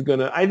think she's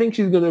gonna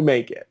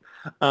make it.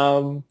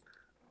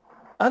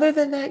 Other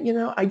than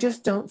that, I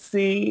just don't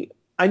see.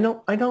 I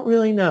don't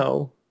really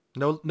know.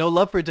 No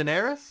love for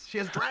Daenerys? She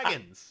has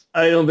dragons.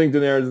 I don't think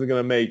Daenerys is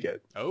gonna make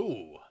it.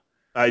 Oh.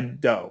 I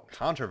don't.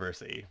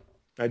 Controversy.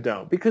 I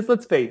don't. Because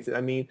let's face it,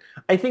 I mean,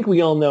 I think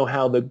we all know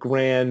how the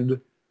grand,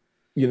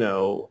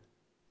 the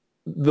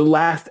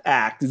last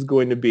act is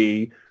going to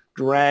be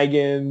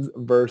dragons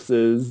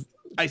versus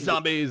ice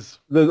zombies.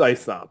 The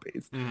ice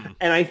zombies. Mm.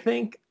 And I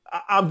think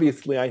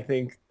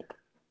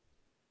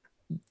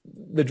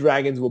the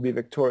dragons will be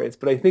victorious,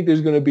 but I think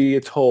there's going to be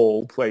a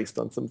toll placed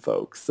on some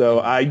folks. So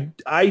I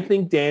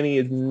think Dany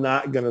is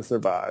not going to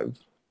survive,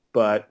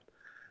 but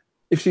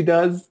if she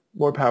does,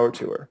 more power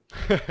to her.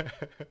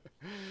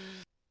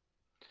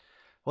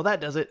 Well,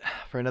 that does it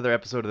for another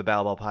episode of the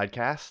Ballotball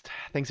podcast.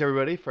 Thanks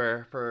everybody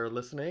for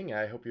listening.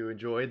 I hope you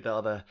enjoyed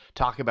all the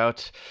talk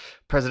about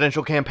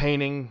presidential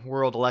campaigning,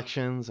 world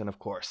elections, and of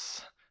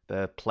course,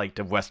 the plight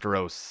of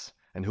Westeros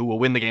and who will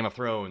win the Game of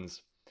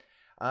Thrones.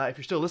 If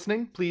you're still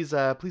listening, please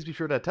be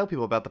sure to tell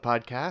people about the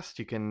podcast.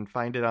 You can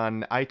find it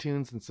on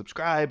iTunes and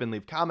subscribe and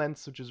leave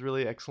comments, which is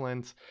really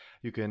excellent.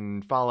 You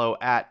can follow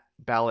at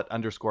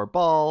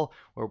ballot_ball,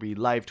 where we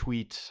live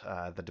tweet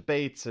the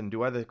debates and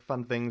do other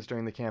fun things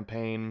during the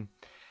campaign.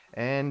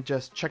 And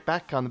just check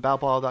back on the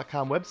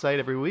ballotball.com website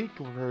every week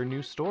for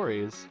new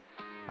stories.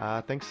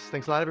 Thanks a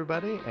lot,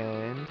 everybody,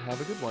 and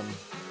have a good one.